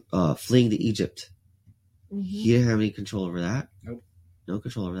 fleeing to Egypt. Mm-hmm. He didn't have any control over that. Nope. No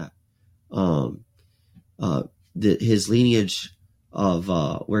control over that. his lineage of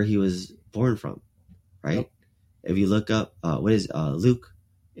where he was born from, right? Yep. If you look up what is Luke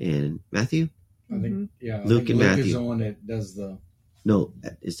and Matthew? I think yeah. Luke and Matthew is the one that does the no. I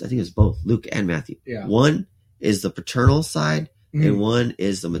think it's both Luke and Matthew. Yeah. One is the paternal side, and one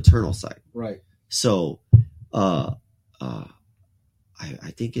is the maternal side. Right. So, I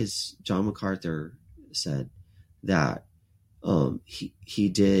think it's John MacArthur said that he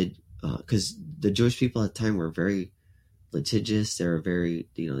did because the Jewish people at the time were very litigious. They were very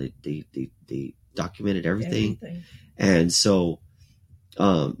they documented everything. And so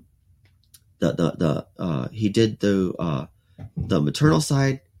he did the maternal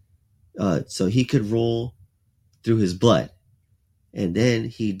side so he could rule through his blood, and then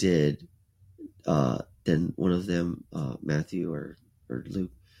he did then one of them Matthew or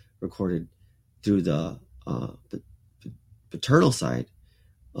Luke recorded through the paternal side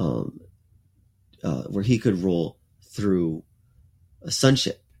where he could rule through a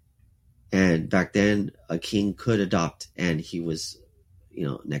sonship. And back then a king could adopt, and he was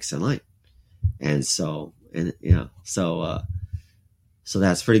next in line. And so so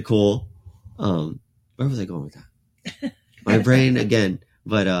that's pretty cool. Where was I going with that? My brain again,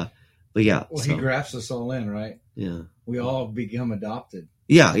 but yeah. Well, so, he grafts us all in, right? yeah. We all become adopted.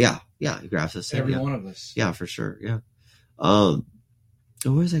 Yeah. He grabs us. Every yeah. one of us. Yeah, for sure. Yeah.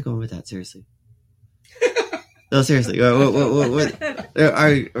 Where was I going with that? Seriously. No, seriously. What?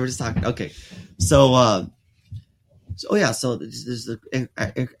 We're just talking. Okay. So So this is the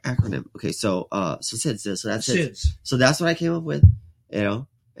acronym. Okay. So SIDS. So that's it. SIDS. So that's what I came up with. And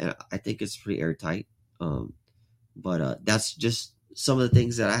I think it's pretty airtight. But that's just some of the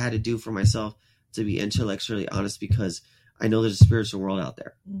things that I had to do for myself to be intellectually honest, because I know there's a spiritual world out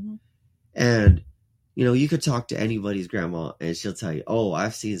there. Mm-hmm. And, you could talk to anybody's grandma and she'll tell you, oh,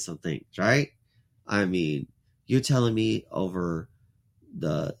 I've seen some things, right? I mean, you're telling me over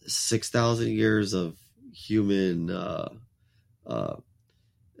the 6,000 years of human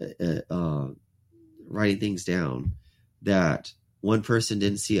writing things down that one person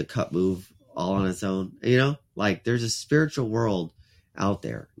didn't see a cup move all on its own, like there's a spiritual world out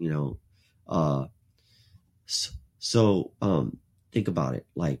there, so think about it.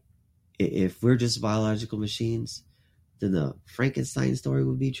 Like if we're just biological machines, then the Frankenstein story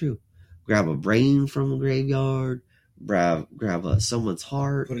would be true. Grab a brain from a graveyard, grab someone's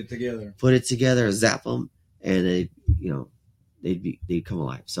heart, Put it together, zap them, and they'd come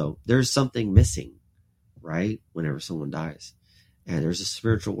alive. So there's something missing, right? Whenever someone dies, and there's a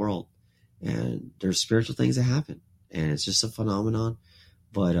spiritual world, and there's spiritual things that happen, and it's just a phenomenon.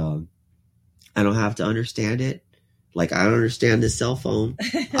 But I don't have to understand it. Like I don't understand this cell phone.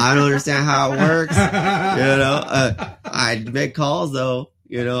 I don't understand how it works. I make calls though.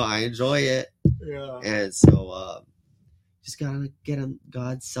 I enjoy it. Yeah. And so just gotta get on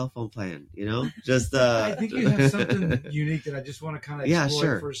God's cell phone plan. Just I think you have something unique that I just want to kind of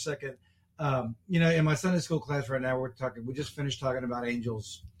explore for a second. In my Sunday school class right now, we just finished talking about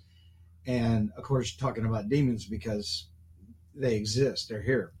angels, and of course talking about demons because they exist. They're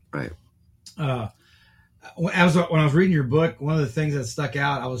here. Right. When I was reading your book, one of the things that stuck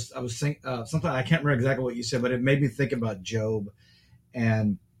out, I was thinking something, I can't remember exactly what you said, but it made me think about Job.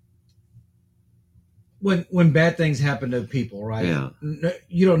 And when bad things happen to people, right? Yeah.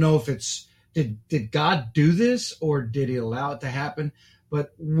 You don't know if it's did God do this or did he allow it to happen?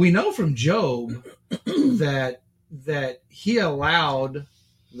 But we know from Job that he allowed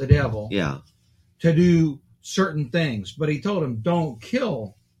the devil to do certain things, but he told him, don't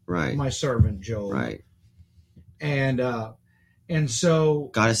kill my servant Job. Right. And so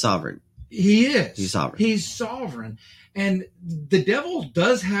God is sovereign. He is. He's sovereign. He's sovereign. And the devil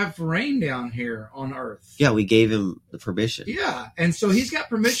does have reign down here on earth. Yeah, we gave him the permission. Yeah. And so he's got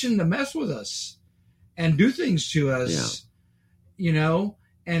permission to mess with us and do things to us,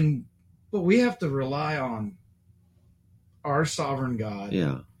 but we have to rely on our sovereign God.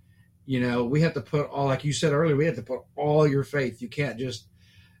 Yeah. We have to put all, like you said earlier, we have to put all your faith. You can't just,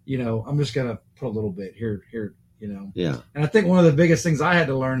 I'm just going to put a little bit here. Yeah. And I think one of the biggest things I had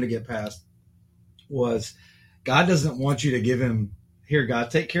to learn to get past was God doesn't want you to give him, here,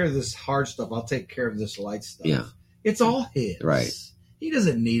 God, take care of this hard stuff. I'll take care of this light stuff. Yeah. It's all his. Right. He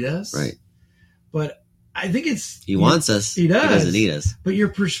doesn't need us. Right. But I think he wants us. He does. He doesn't need us. But your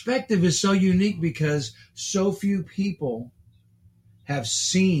perspective is so unique because so few people have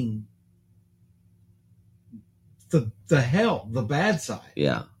seen the hell, the bad side.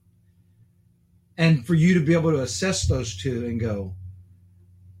 Yeah. And for you to be able to assess those two and go,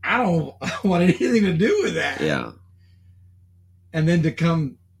 I don't want anything to do with that. Yeah. And then to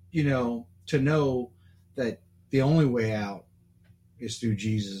come, to know that the only way out is through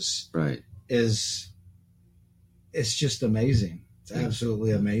Jesus. Right. It's just amazing. It's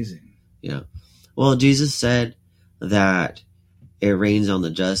absolutely amazing. Yeah. Well, Jesus said that it rains on the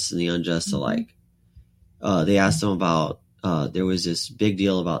just and the unjust alike. They asked him about, there was this big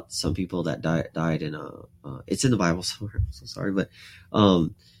deal about some people that died in it's in the Bible somewhere. I'm so sorry, but,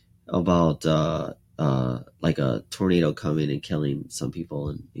 about, like a tornado coming and killing some people.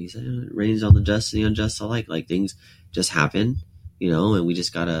 And he said, it rains on the just and the unjust alike. Like things just happen, and we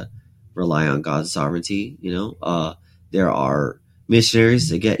just gotta rely on God's sovereignty. There are missionaries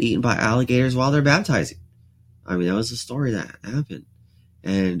that get eaten by alligators while they're baptizing. I mean, that was a story that happened.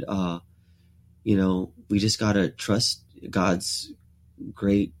 And, we just got to trust God's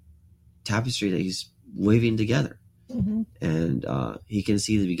great tapestry that he's weaving together. Mm-hmm. And he can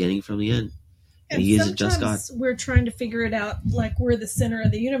see the beginning from the end. And he is a just God. We're trying to figure it out like we're the center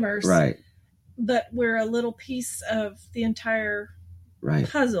of the universe. Right. But we're a little piece of the entire Right.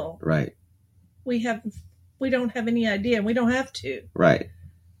 puzzle. Right. We don't have any idea, and we don't have to. Right.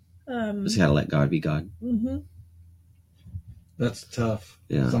 Just got to let God be God. Mm-hmm. That's tough.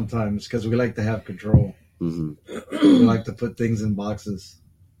 Yeah. Sometimes because we like to have control. Mm-hmm. We like to put things in boxes,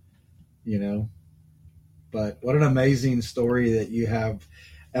 But what an amazing story that you have,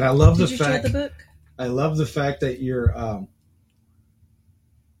 and I love Did the you fact. share the book? I love the fact that you're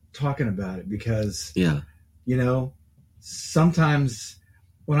talking about it because Yeah. Sometimes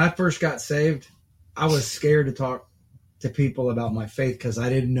when I first got saved, I was scared to talk to people about my faith because I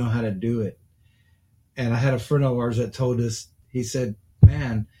didn't know how to do it. And I had a friend of ours that told us, he said,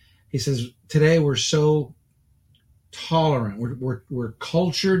 man, he says, today we're so tolerant. We're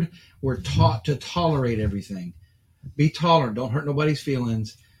cultured. We're taught to tolerate everything. Be tolerant. Don't hurt nobody's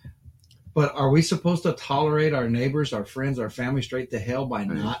feelings. But are we supposed to tolerate our neighbors, our friends, our family straight to hell by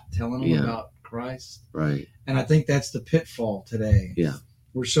not telling them about Christ? Right. And I think that's the pitfall today. Yeah.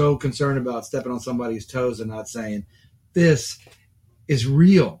 We're so concerned about stepping on somebody's toes and not saying, this is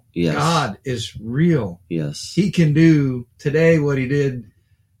real. Yes. God is real. Yes. He can do today what he did,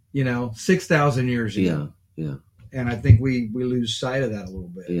 6,000 years ago. Yeah. And I think we lose sight of that a little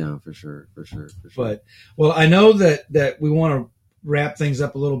bit. Yeah, for sure. But, well, I know that we want to wrap things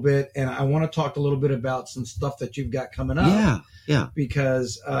up a little bit, and I want to talk a little bit about some stuff that you've got coming up. Yeah.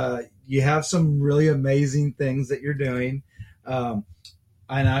 Because you have some really amazing things that you're doing.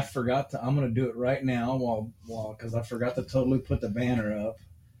 And I forgot to, I'm going to do it right now because I forgot to totally put the banner up.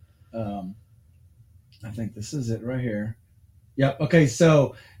 I think this is it right here. Yep. Okay.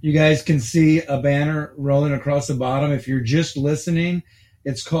 So you guys can see a banner rolling across the bottom. If you're just listening,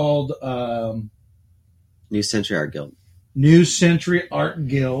 it's called New Century Art Guild. New Century Art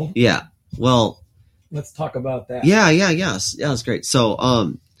Guild. Yeah. Well, let's talk about that. Yeah. That's great. So,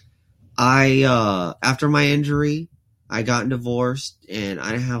 I after my injury, I got divorced and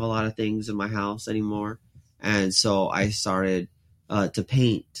I didn't have a lot of things in my house anymore. And so I started to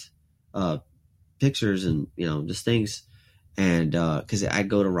paint pictures and, just things. And because I'd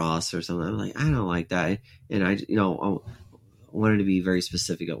go to Ross or something, I'm like, I don't like that. And I wanted to be very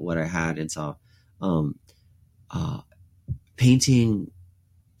specific at what I had. And so painting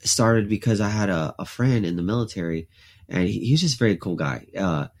started because I had a friend in the military, and he was just a very cool guy.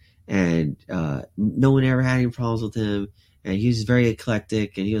 And no one ever had any problems with him, and he was very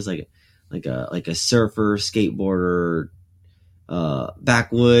eclectic, and he was like a surfer, skateboarder,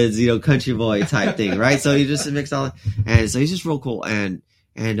 backwoods, country boy type thing, right? So he just mixed all, and so he's just real cool. And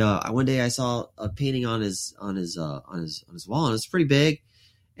one day I saw a painting on his wall, and it's pretty big,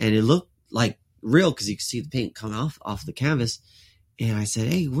 and it looked like real because you could see the paint coming off the canvas. And I said,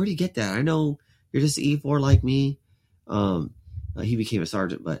 "Hey, where do you get that? I know you're just an E4 like me." He became a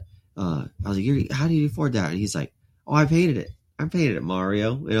sergeant, but I was like, "How do you afford that?" And he's like, "Oh, I painted it,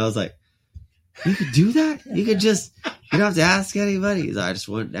 Mario." And I was like, "You could do that? You could just, you don't have to ask anybody." He's like, "I just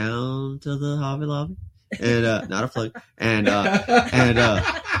went down to the Hobby Lobby," and not a plug, and I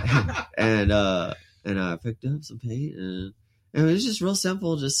picked up some paint, and it was just real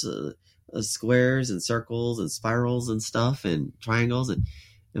simple, just squares and circles and spirals and stuff and triangles,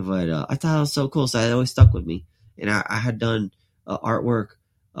 but I thought it was so cool, so it always stuck with me. And I had done artwork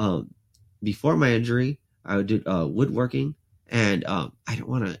before my injury. I would do woodworking, and I didn't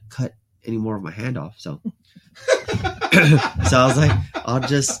want to cut any more of my hand off, so so I was like, I'll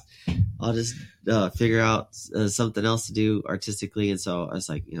just figure out something else to do artistically. And so I was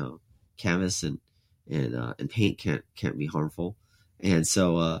like, canvas and paint can't be harmful. And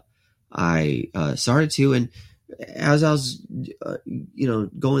so I started to, and as I was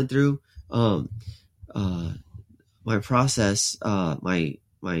going through my process, my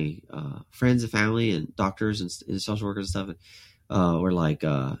friends and family and doctors and social workers and stuff were like,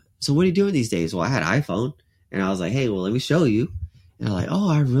 so what are you doing these days? Well, I had an iPhone, and I was like, hey, well, let me show you. And they're like, oh,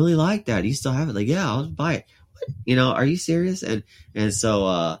 I really like that. You still have it? Like, yeah, I'll buy it. What? Are you serious? And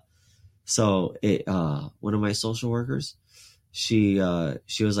so it one of my social workers, she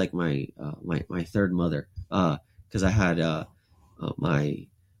was like my third mother, because I had my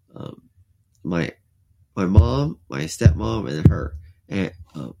mom, my stepmom, and then her. And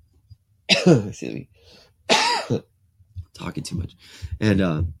excuse me, talking too much.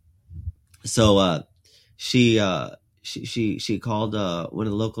 And so she called one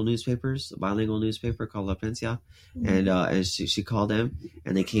of the local newspapers, a bilingual newspaper called La Prensa, and she called them,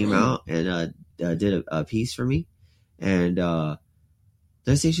 and they came out and did a piece for me. And did I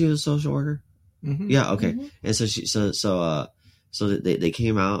say she was a social worker? Mm-hmm. Yeah, okay. Mm-hmm. And so they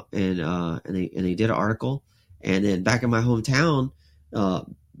came out and they did an article. And then back in my hometown,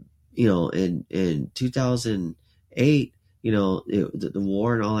 in 2008, the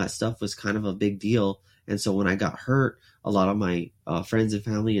war and all that stuff was kind of a big deal. And so when I got hurt, a lot of my friends and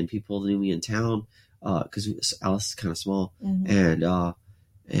family and people knew me in town, because Alice is kind of small, and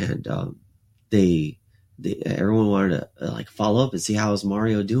they everyone wanted to follow up and see how was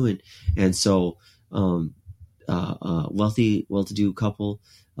Mario doing. And so well-to-do couple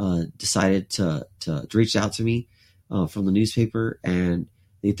decided to reach out to me from the newspaper, and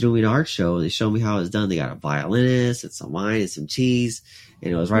they threw me an art show. They showed me how it was done. They got a violinist and some wine and some cheese,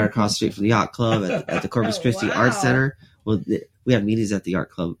 and it was right across the street from the yacht club at the Corpus Christi Art Center. Well, we had meetings at the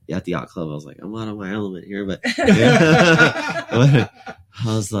yacht club. I was like, I'm out of my element here, but I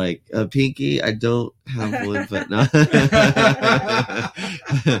was like, Pinky, I don't have one, but no.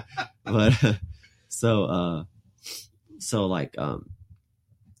 But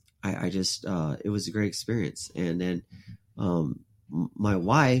I just it was a great experience. And then my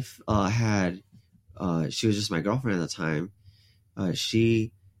wife had she was just my girlfriend at the time.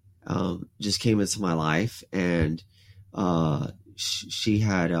 She just came into my life, and she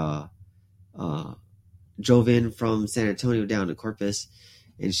had drove in from San Antonio down to Corpus,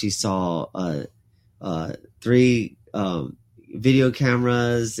 and she saw 3 video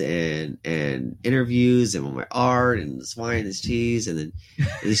cameras and interviews and my art and this wine, this cheese, and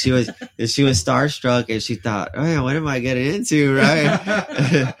she was starstruck, and she thought, oh yeah, what am I getting into,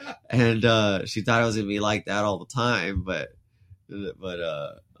 right? And she thought it was gonna be like that all the time, but it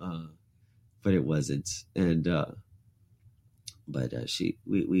wasn't. And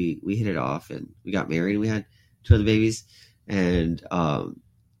we hit it off, and we got married, and we had 2 other babies, and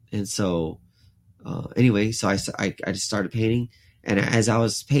so anyway, so I just started painting, and as I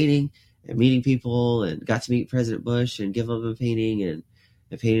was painting and meeting people, and got to meet President Bush and give him a painting, and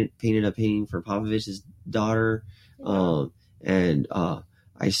I painted a painting for Popovich's daughter, and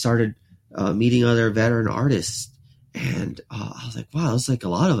I started meeting other veteran artists, and I was like, wow, it's like a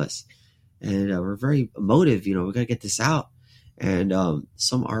lot of us, and we're very emotive, we got to get this out. And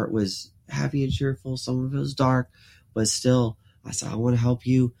some art was happy and cheerful, some of it was dark, but still, I said, I want to help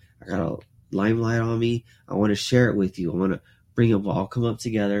you. I got a limelight on me. I want to share it with you. I want to bring it all come up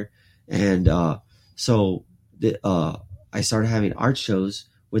together. And so I started having art shows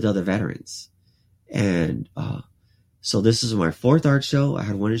with other veterans. And so this is my 4th art show. I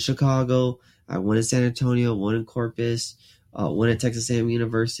had one in Chicago, I had one in San Antonio, one in Corpus, one at Texas A&M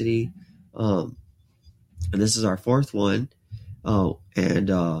University, and this is our 4th one. And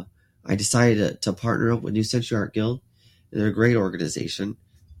I decided to partner up with New Century Art Guild. They're a great organization.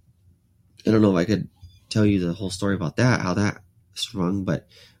 I don't know if I could tell you the whole story about that, how that sprung, but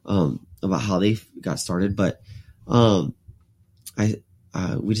about how they got started. But we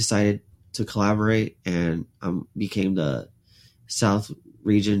decided to collaborate, and became the South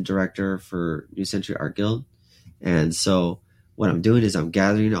Region Director for New Century Art Guild. And so what I'm doing is I'm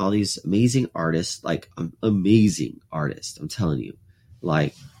gathering all these amazing artists, amazing artists. I'm telling you,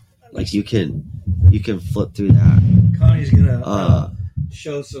 like you can flip through that. Connie's gonna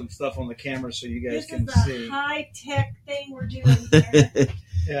show some stuff on the camera so you guys can see. This is a high-tech thing we're doing here.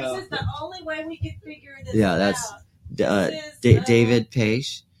 Yeah. This is the only way we could figure this Yeah, out. that's David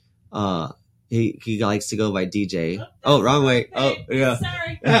Page. He likes to go by DJ. Oh, wrong way. Oh, yeah.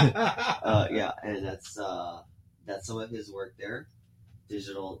 Sorry. Yeah, and that's some of his work there,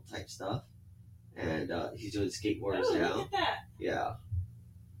 digital type stuff, and he's doing skateboards now. Look at that. Yeah.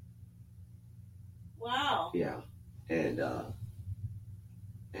 Wow. Yeah, and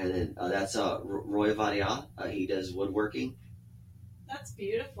then that's Roy Vadia. He does woodworking. That's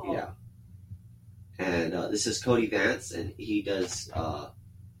beautiful. Yeah, and this is Cody Vance, and he does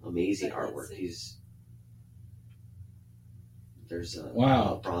amazing artwork. He's There's a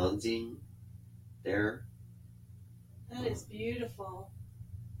Wow. bronzing there. That is beautiful.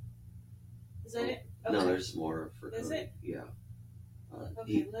 Is that it? Okay. No, there's more for Is Cody. it? Yeah.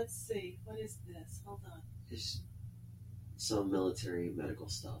 Okay, let's see. What is this? Hold on. It's some military medical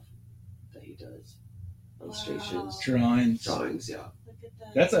stuff that he does. Illustrations, Drawings. drawings, yeah. Look at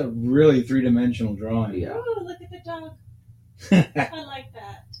that. That's a really three-dimensional drawing. Yeah. Ooh, look at the dog. I like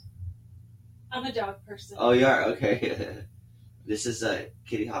that. I'm a dog person. Oh, you are? Okay. This is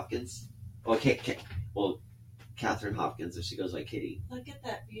Kitty Hopkins. Oh, well, Catherine Hopkins, if she goes by Kitty. Look at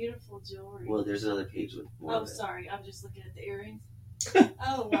that beautiful jewelry. Well, there's another page with more oh, of it. sorry. I'm just looking at the earrings.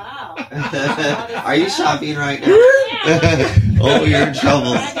 Oh, wow. Are you shopping right now? Yeah. Oh, you're in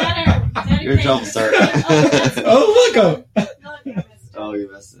trouble. I got her. You're in trouble, sir. Oh, look! Look, I missed it. Oh,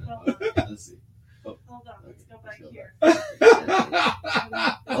 you messed it up. Hold on. Let's see. Hold on. Let's go back here.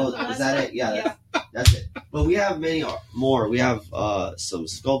 Oh, is that it? Yeah, that's it. But we have many more. We have some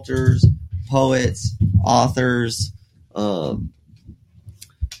sculptors, poets, authors.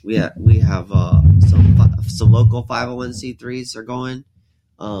 We have some local 501c3s are going.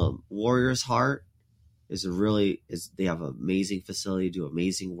 Warrior's Heart is they have an amazing facility, do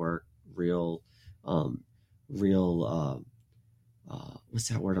amazing work. Real what's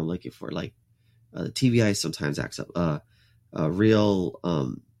that word I'm looking for? Like the TBI sometimes acts up.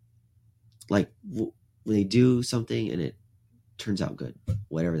 When they do something and it turns out good,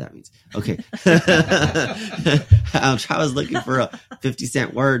 whatever that means. Okay. I was looking for a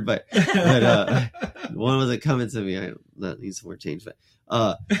 50-cent word, but one wasn't coming to me. That needs some more change,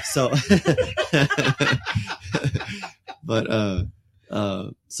 so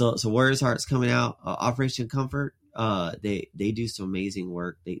Warrior's Heart's coming out. Operation Comfort. They do some amazing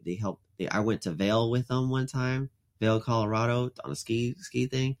work. They help. I went to Vail with them one time, Vail, Colorado, on a ski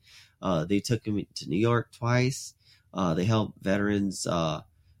thing. They took me to New York twice. They help veterans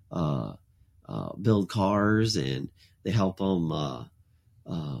build cars, and they help them.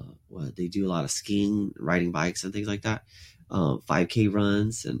 They do a lot of skiing, riding bikes, and things like that. 5K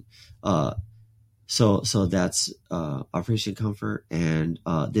runs, and so that's Operation Comfort, and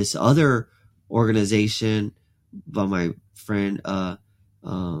this other organization by my friend. Oh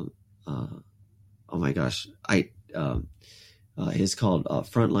my gosh, it's called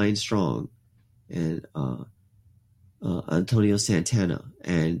Frontline Strong, and Antonio Santana,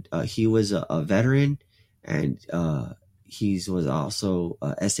 and he was a veteran, and he was also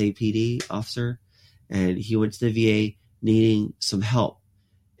a SAPD officer, and he went to the VA needing some help,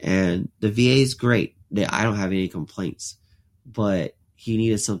 and the VA is great. I don't have any complaints, but he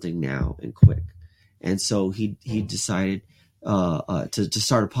needed something now and quick, and so he decided to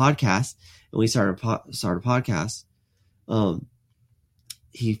start a podcast. And we started a podcast.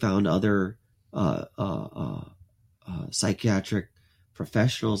 He found other psychiatric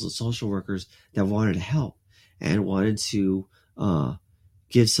professionals and social workers that wanted to help and wanted to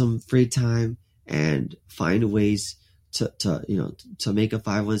give some free time and find ways to make a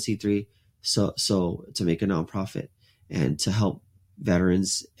 501c3, so to make a nonprofit and to help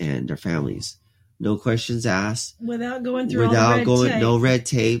veterans and their families. No questions asked. Without going through all the red tape. No red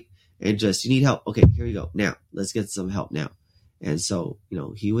tape, and just, you need help. Okay, here you go. Now let's get some help now. And so,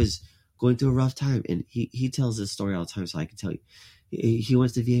 he was going through a rough time, and he tells this story all the time, so I can tell you. He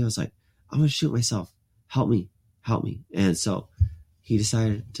went to the VA. I was like, I'm gonna shoot myself. Help me. And so he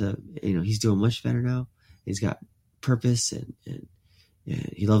decided to. He's doing much better now. He's got purpose, and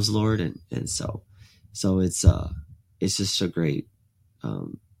he loves the Lord, and so it's just a great.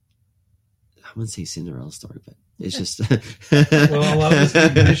 I wouldn't say Cinderella story, but it's just. Well, a lot of us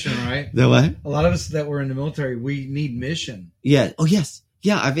need mission, right? The what? A lot of us that were in the military, we need mission. Yeah. Oh, yes.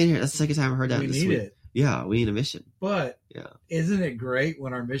 Yeah, I've been here. That's the second time I heard that. We this need week. it. Yeah, we need a mission. But isn't it great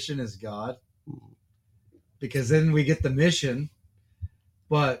when our mission is God? Because then we get the mission,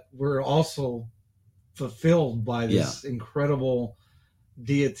 but we're also fulfilled by this incredible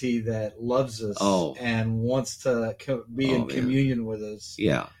deity that loves us and wants to be in communion with us.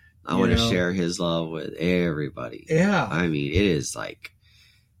 Yeah. I want to share his love with everybody. Yeah. I mean, it is like,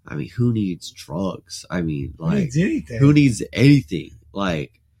 who needs drugs? Who needs anything? Who needs anything?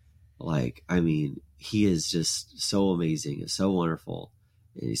 He is just so amazing and so wonderful.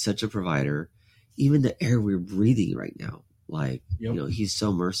 And he's such a provider. Even the air we're breathing right now, he's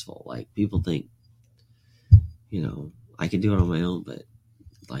so merciful. Like, people think, I can do it on my own, but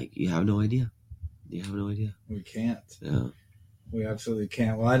you have no idea. You have no idea. We can't. Yeah. We absolutely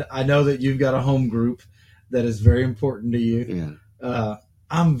can't. Well, I know that you've got a home group that is very important to you. Yeah.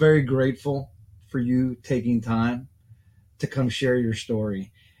 I'm very grateful for you taking time to come share your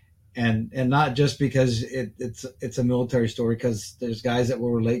story. and not just because it's a military story, because there's guys that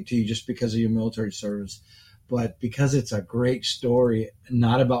will relate to you just because of your military service, but because it's a great story,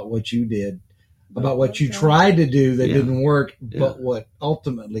 not about what you did, about what you tried to do that didn't work, but what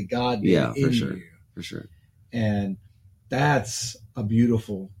ultimately God did in you. For sure. And that's a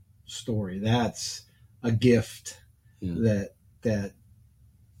beautiful story. That's a gift that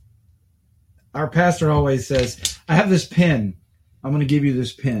our pastor always says, I have this pen. I'm going to give you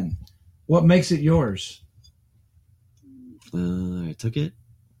this pen. What makes it yours? I took it.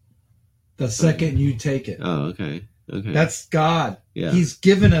 The second you take it. Oh, okay. That's God. Yeah. He's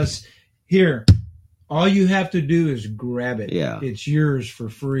given us here. All you have to do is grab it. Yeah. It's yours for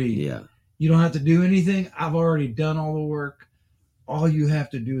free. Yeah. You don't have to do anything. I've already done all the work. All you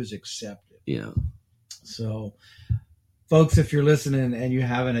have to do is accept it. Yeah. So, folks, if you're listening and you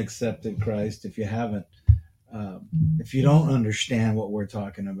haven't accepted Christ, if you haven't, if you don't understand what we're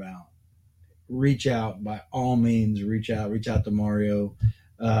talking about, reach out by all means. Reach out to Mario.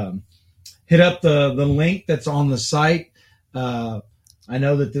 Hit up the link that's on the site. I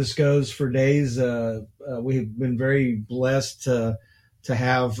know that this goes for days. We've been very blessed to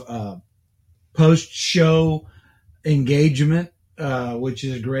have post-show engagement, which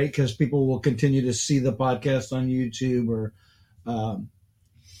is great because people will continue to see the podcast on YouTube or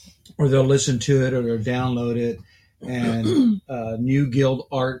they'll listen to it or they'll download it. And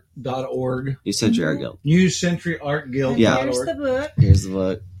newguildart.org. New Century Art Guild. New Century Art Guild. Yeah. Here's the book. Here's the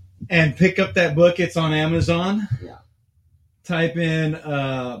book. And pick up that book. It's on Amazon. Yeah. Type in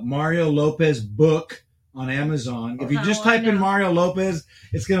Mario Lopez book on Amazon. If you just type in Mario Lopez,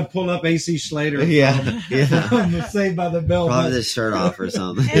 it's going to pull up AC Slater. Yeah. From Saved by the Bell. Probably the shirt off or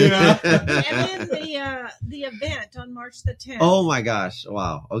something. And then the event on March the 10th. Oh my gosh.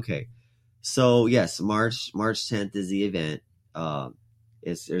 Wow. Okay. So yes, March 10th is the event.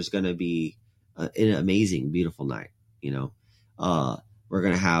 There's going to be an amazing, beautiful night. We're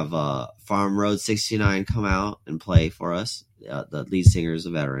going to have Farm Road 69 come out and play for us. The lead singer is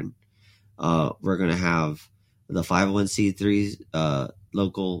a veteran. We're going to have the 501c3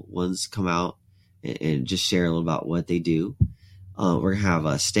 local ones come out and just share a little about what they do. We're going to have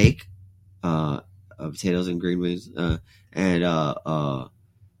a steak, potatoes and green beans, and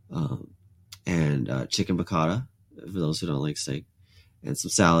chicken piccata for those who don't like steak, and some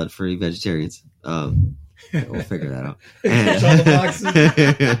salad for vegetarians. We'll figure that out.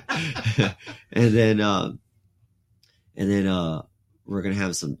 And then we're gonna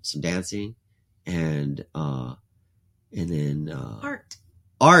have some dancing and then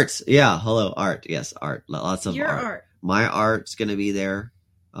art. Yeah, hello, art. Yes, art. Lots of Your art. My art's gonna be there.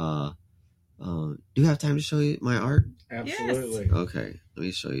 Do you have time to show you my art? Absolutely. Yes. Okay, let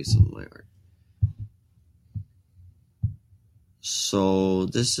me show you some of my art. So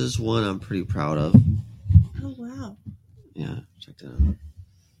this is one I'm pretty proud of. Oh, wow. Yeah, check that out.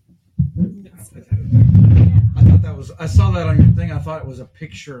 I saw that on your thing. I thought it was a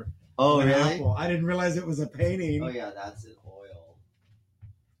picture. Oh, of an really? apple. I didn't realize it was a painting. Oh, yeah, that's an oil.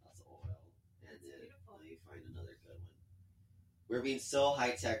 That's oil. And then let me find another good one. We're being so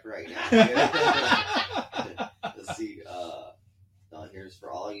high tech right now. Let's see. Here's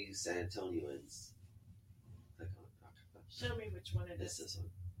for all you San Antonians. Show me which one it is. This one.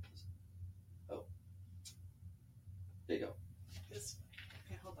 Oh. There you go. This way.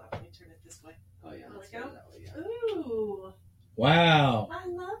 Okay, hold on. Let me turn it this way. Oh, yeah. There Let's we go go. that way, yeah. Ooh. Wow. I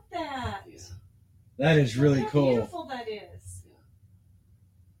love that. Yeah. That is really Look how cool. beautiful that is. Yeah.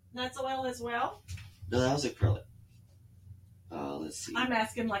 That's oil as well? No, that was acrylic. Let's see. I'm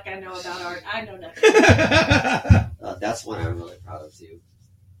asking like I know about art. I know nothing. That's one I'm really proud of, too.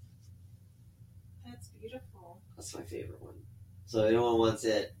 That's beautiful. That's my favorite one. So if anyone wants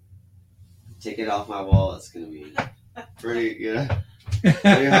it, take it off my wall. It's going to be pretty,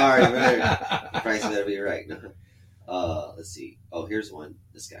 pretty hard. The price better be right. Let's see. Oh, here's one.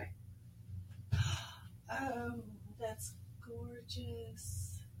 This guy. Oh, that's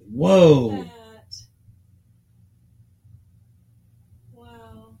gorgeous. Whoa. That.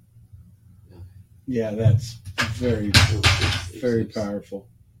 Wow. Yeah, that's very, very powerful.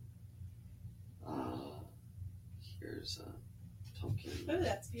 Here's pumpkin. Oh,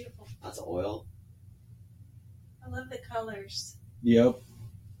 that's beautiful. That's oil. I love the colors. Yep.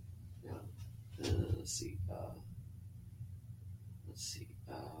 Yeah. Let's see.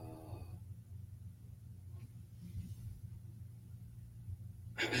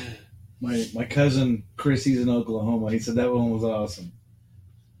 My cousin Chris, he's in Oklahoma. He said that one was awesome.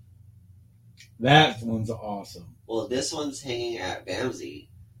 That one's awesome. Well, this one's hanging at Bamsey.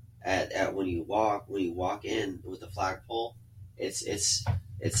 At when you walk in with the flagpole, it's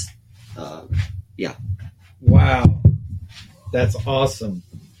Wow, that's awesome.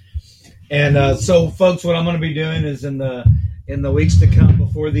 And so, folks, what I'm going to be doing is in the weeks to come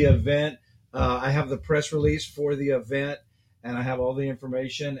before the event, I have the press release for the event, and I have all the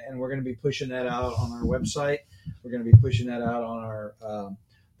information, and we're going to be pushing that out on our website. We're going to be pushing that out on our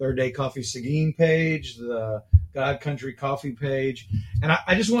Third Day Coffee Seguin page, the God Country Coffee page. And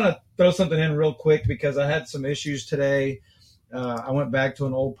I just want to throw something in real quick because I had some issues today. I went back to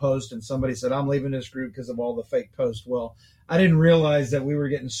an old post and somebody said, I'm leaving this group because of all the fake posts. Well, I didn't realize that we were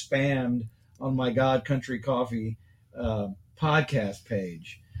getting spammed on my God Country Coffee podcast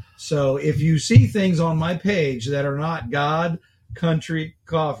page. So if you see things on my page that are not God Country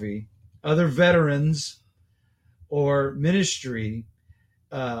Coffee, other veterans or ministry,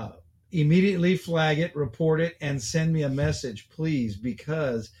 immediately flag it, report it, and send me a message, please,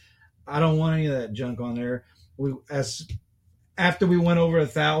 because I don't want any of that junk on there. After we went over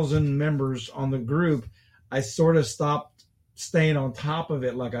 1,000 members on the group, I sort of stopped staying on top of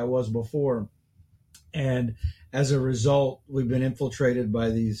it like I was before. And as a result, we've been infiltrated by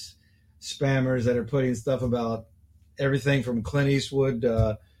these spammers that are putting stuff about everything from Clint Eastwood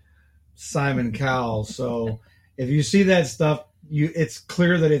to Simon Cowell. So if you see that stuff, it's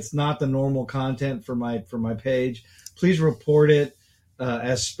clear that it's not the normal content for my page. Please report it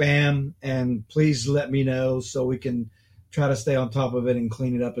as spam, and please let me know so we can try to stay on top of it and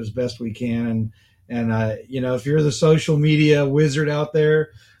clean it up as best we can. And if you're the social media wizard out there,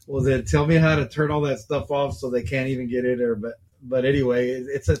 well, then tell me how to turn all that stuff off so they can't even get in there. But anyway,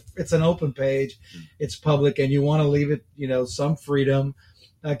 it's an open page, it's public, and you want to leave it, some freedom,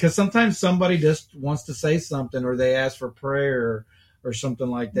 because sometimes somebody just wants to say something or they ask for prayer or something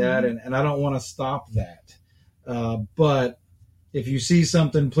like that, and I don't want to stop that. But if you see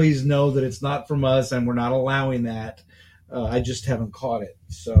something, please know that it's not from us, and we're not allowing that. I just haven't caught it.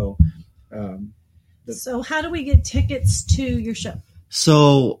 So, so how do we get tickets to your show?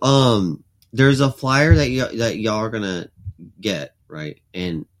 So, there's a flyer that y'all are gonna get, right?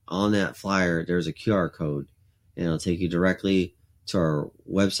 And on that flyer, there's a QR code, and it'll take you directly to our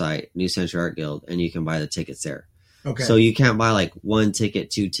website, New Century Art Guild, and you can buy the tickets there. okay. So you can't buy like 1 ticket,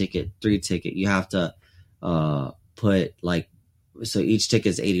 2 ticket, 3 ticket. You have to put so each ticket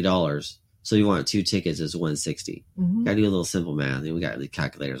is $80. So you want 2 tickets is $160. Gotta do a little simple math. We got the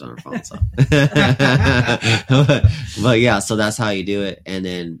calculators on our phone, so. but yeah, so that's how you do it. And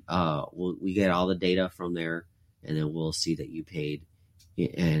then we get all the data from there, and then we'll see that you paid.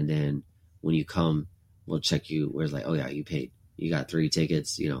 And then when you come, we'll check you. Where it's like, oh yeah, you paid. You got 3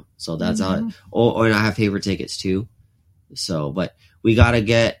 tickets, So that's how it. Or I have paper tickets too. So, but we gotta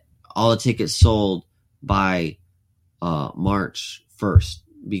get all the tickets sold by March 1st.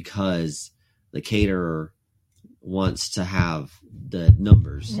 Because the caterer wants to have the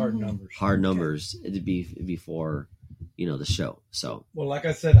numbers, hard numbers before the show. So, well, like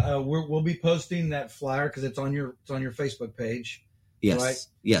I said, we'll be posting that flyer because it's on your Facebook page. Yes, right?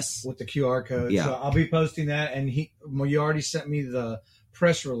 Yes, with the QR code. Yeah. So I'll be posting that, and you already sent me the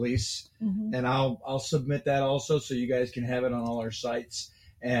press release, and I'll submit that also so you guys can have it on all our sites.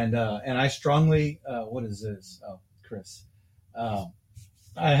 And I strongly, what is this? Oh, Chris.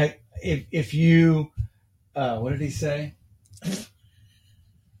 If you, what did he say?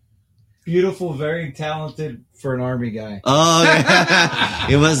 Beautiful, very talented for an Army guy. Oh, yeah.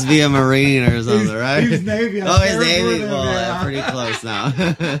 It must be a Marine or something, right? He's Navy. He's Navy. Well, pretty close now.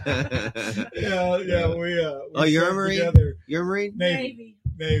 Yeah. We you're a Marine? Together. You're a Marine? Navy.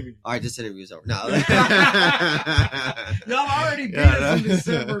 All right, this interview's over. No. Y'all already beat us in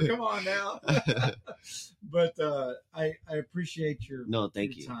December. Come on now. But I appreciate your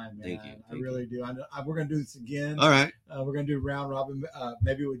thank you. time, man. Thank you. I really do. We're going to do this again. All right. We're going to do round robin,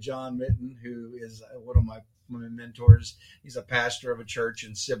 maybe with John Mitten, who is one of my mentors. He's a pastor of a church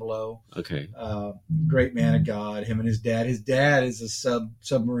in Cibolo. Okay. Great man of God. Him and his dad. His dad is a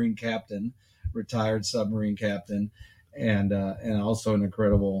submarine captain, retired submarine captain, and also an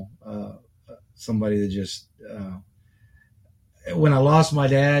incredible somebody that just. When I lost my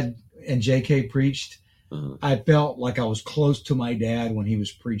dad and J.K. preached, I felt like I was close to my dad when he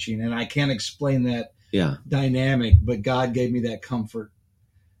was preaching, and I can't explain that dynamic, but God gave me that comfort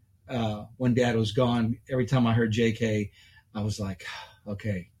when Dad was gone. Every time I heard J.K., I was like,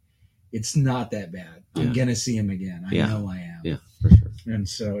 okay, it's not that bad. I'm going to see him again. I know I am. Yeah, for sure. And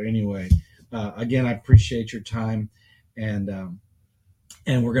so anyway, again, I appreciate your time, and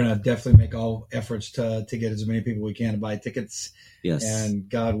we're going to definitely make all efforts to get as many people we can to buy tickets. Yes. And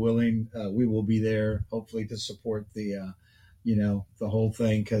God willing, we will be there hopefully to support the whole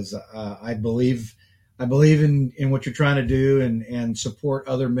thing. Cause, I believe I believe in what you're trying to do and support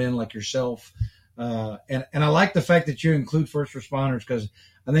other men like yourself. And I like the fact that you include first responders, because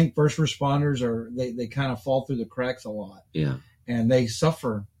I think first responders they kind of fall through the cracks a lot. Yeah. And they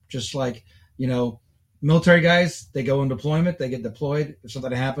suffer just like, military guys, they go in deployment, they get deployed. If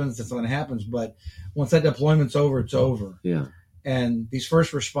something happens, then something happens. But once that deployment's over, it's over. Yeah. And these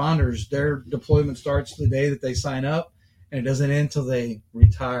first responders, their deployment starts the day that they sign up, and it doesn't end until they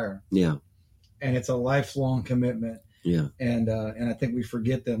retire. Yeah. And it's a lifelong commitment. Yeah. And I think we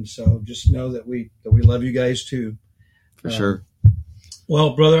forget them. So just know that we love you guys too. For sure.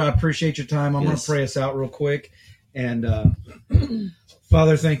 Well, brother, I appreciate your time. I'm going to pray us out real quick. And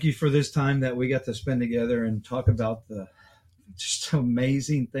Father, thank you for this time that we got to spend together and talk about the just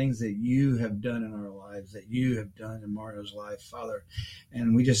amazing things that you have done in our lives, that you have done in Mario's life, Father.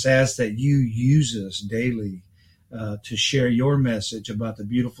 And we just ask that you use us daily to share your message about the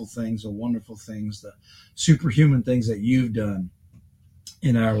beautiful things, the wonderful things, the superhuman things that you've done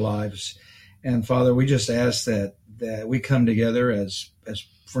in our lives. And Father, we just ask that we come together as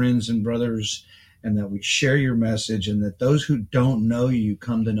friends and brothers, and that we share your message, and that those who don't know you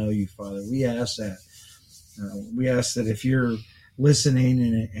come to know you, Father. We ask that. We ask that if you're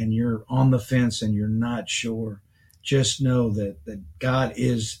listening and you're on the fence and you're not sure, just know that God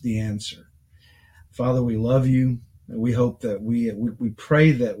is the answer. Father, we love you. We hope that we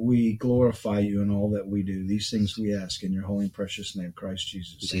pray that we glorify you in all that we do. These things we ask in your holy and precious name, Christ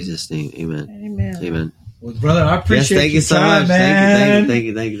Jesus. In Jesus' name, amen. Amen. Amen. Well, brother, I appreciate thank you so time, much. Man. Thank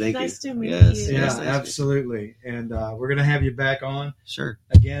you. Nice to meet Yes, you. Yeah, yes, absolutely. And we're going to have you back on. Sure.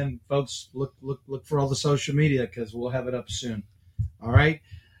 Again, folks, look for all the social media, because we'll have it up soon. All right.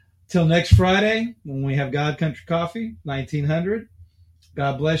 Till next Friday when we have God Country Coffee, 1900.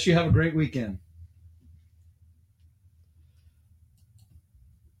 God bless you. Have a great weekend.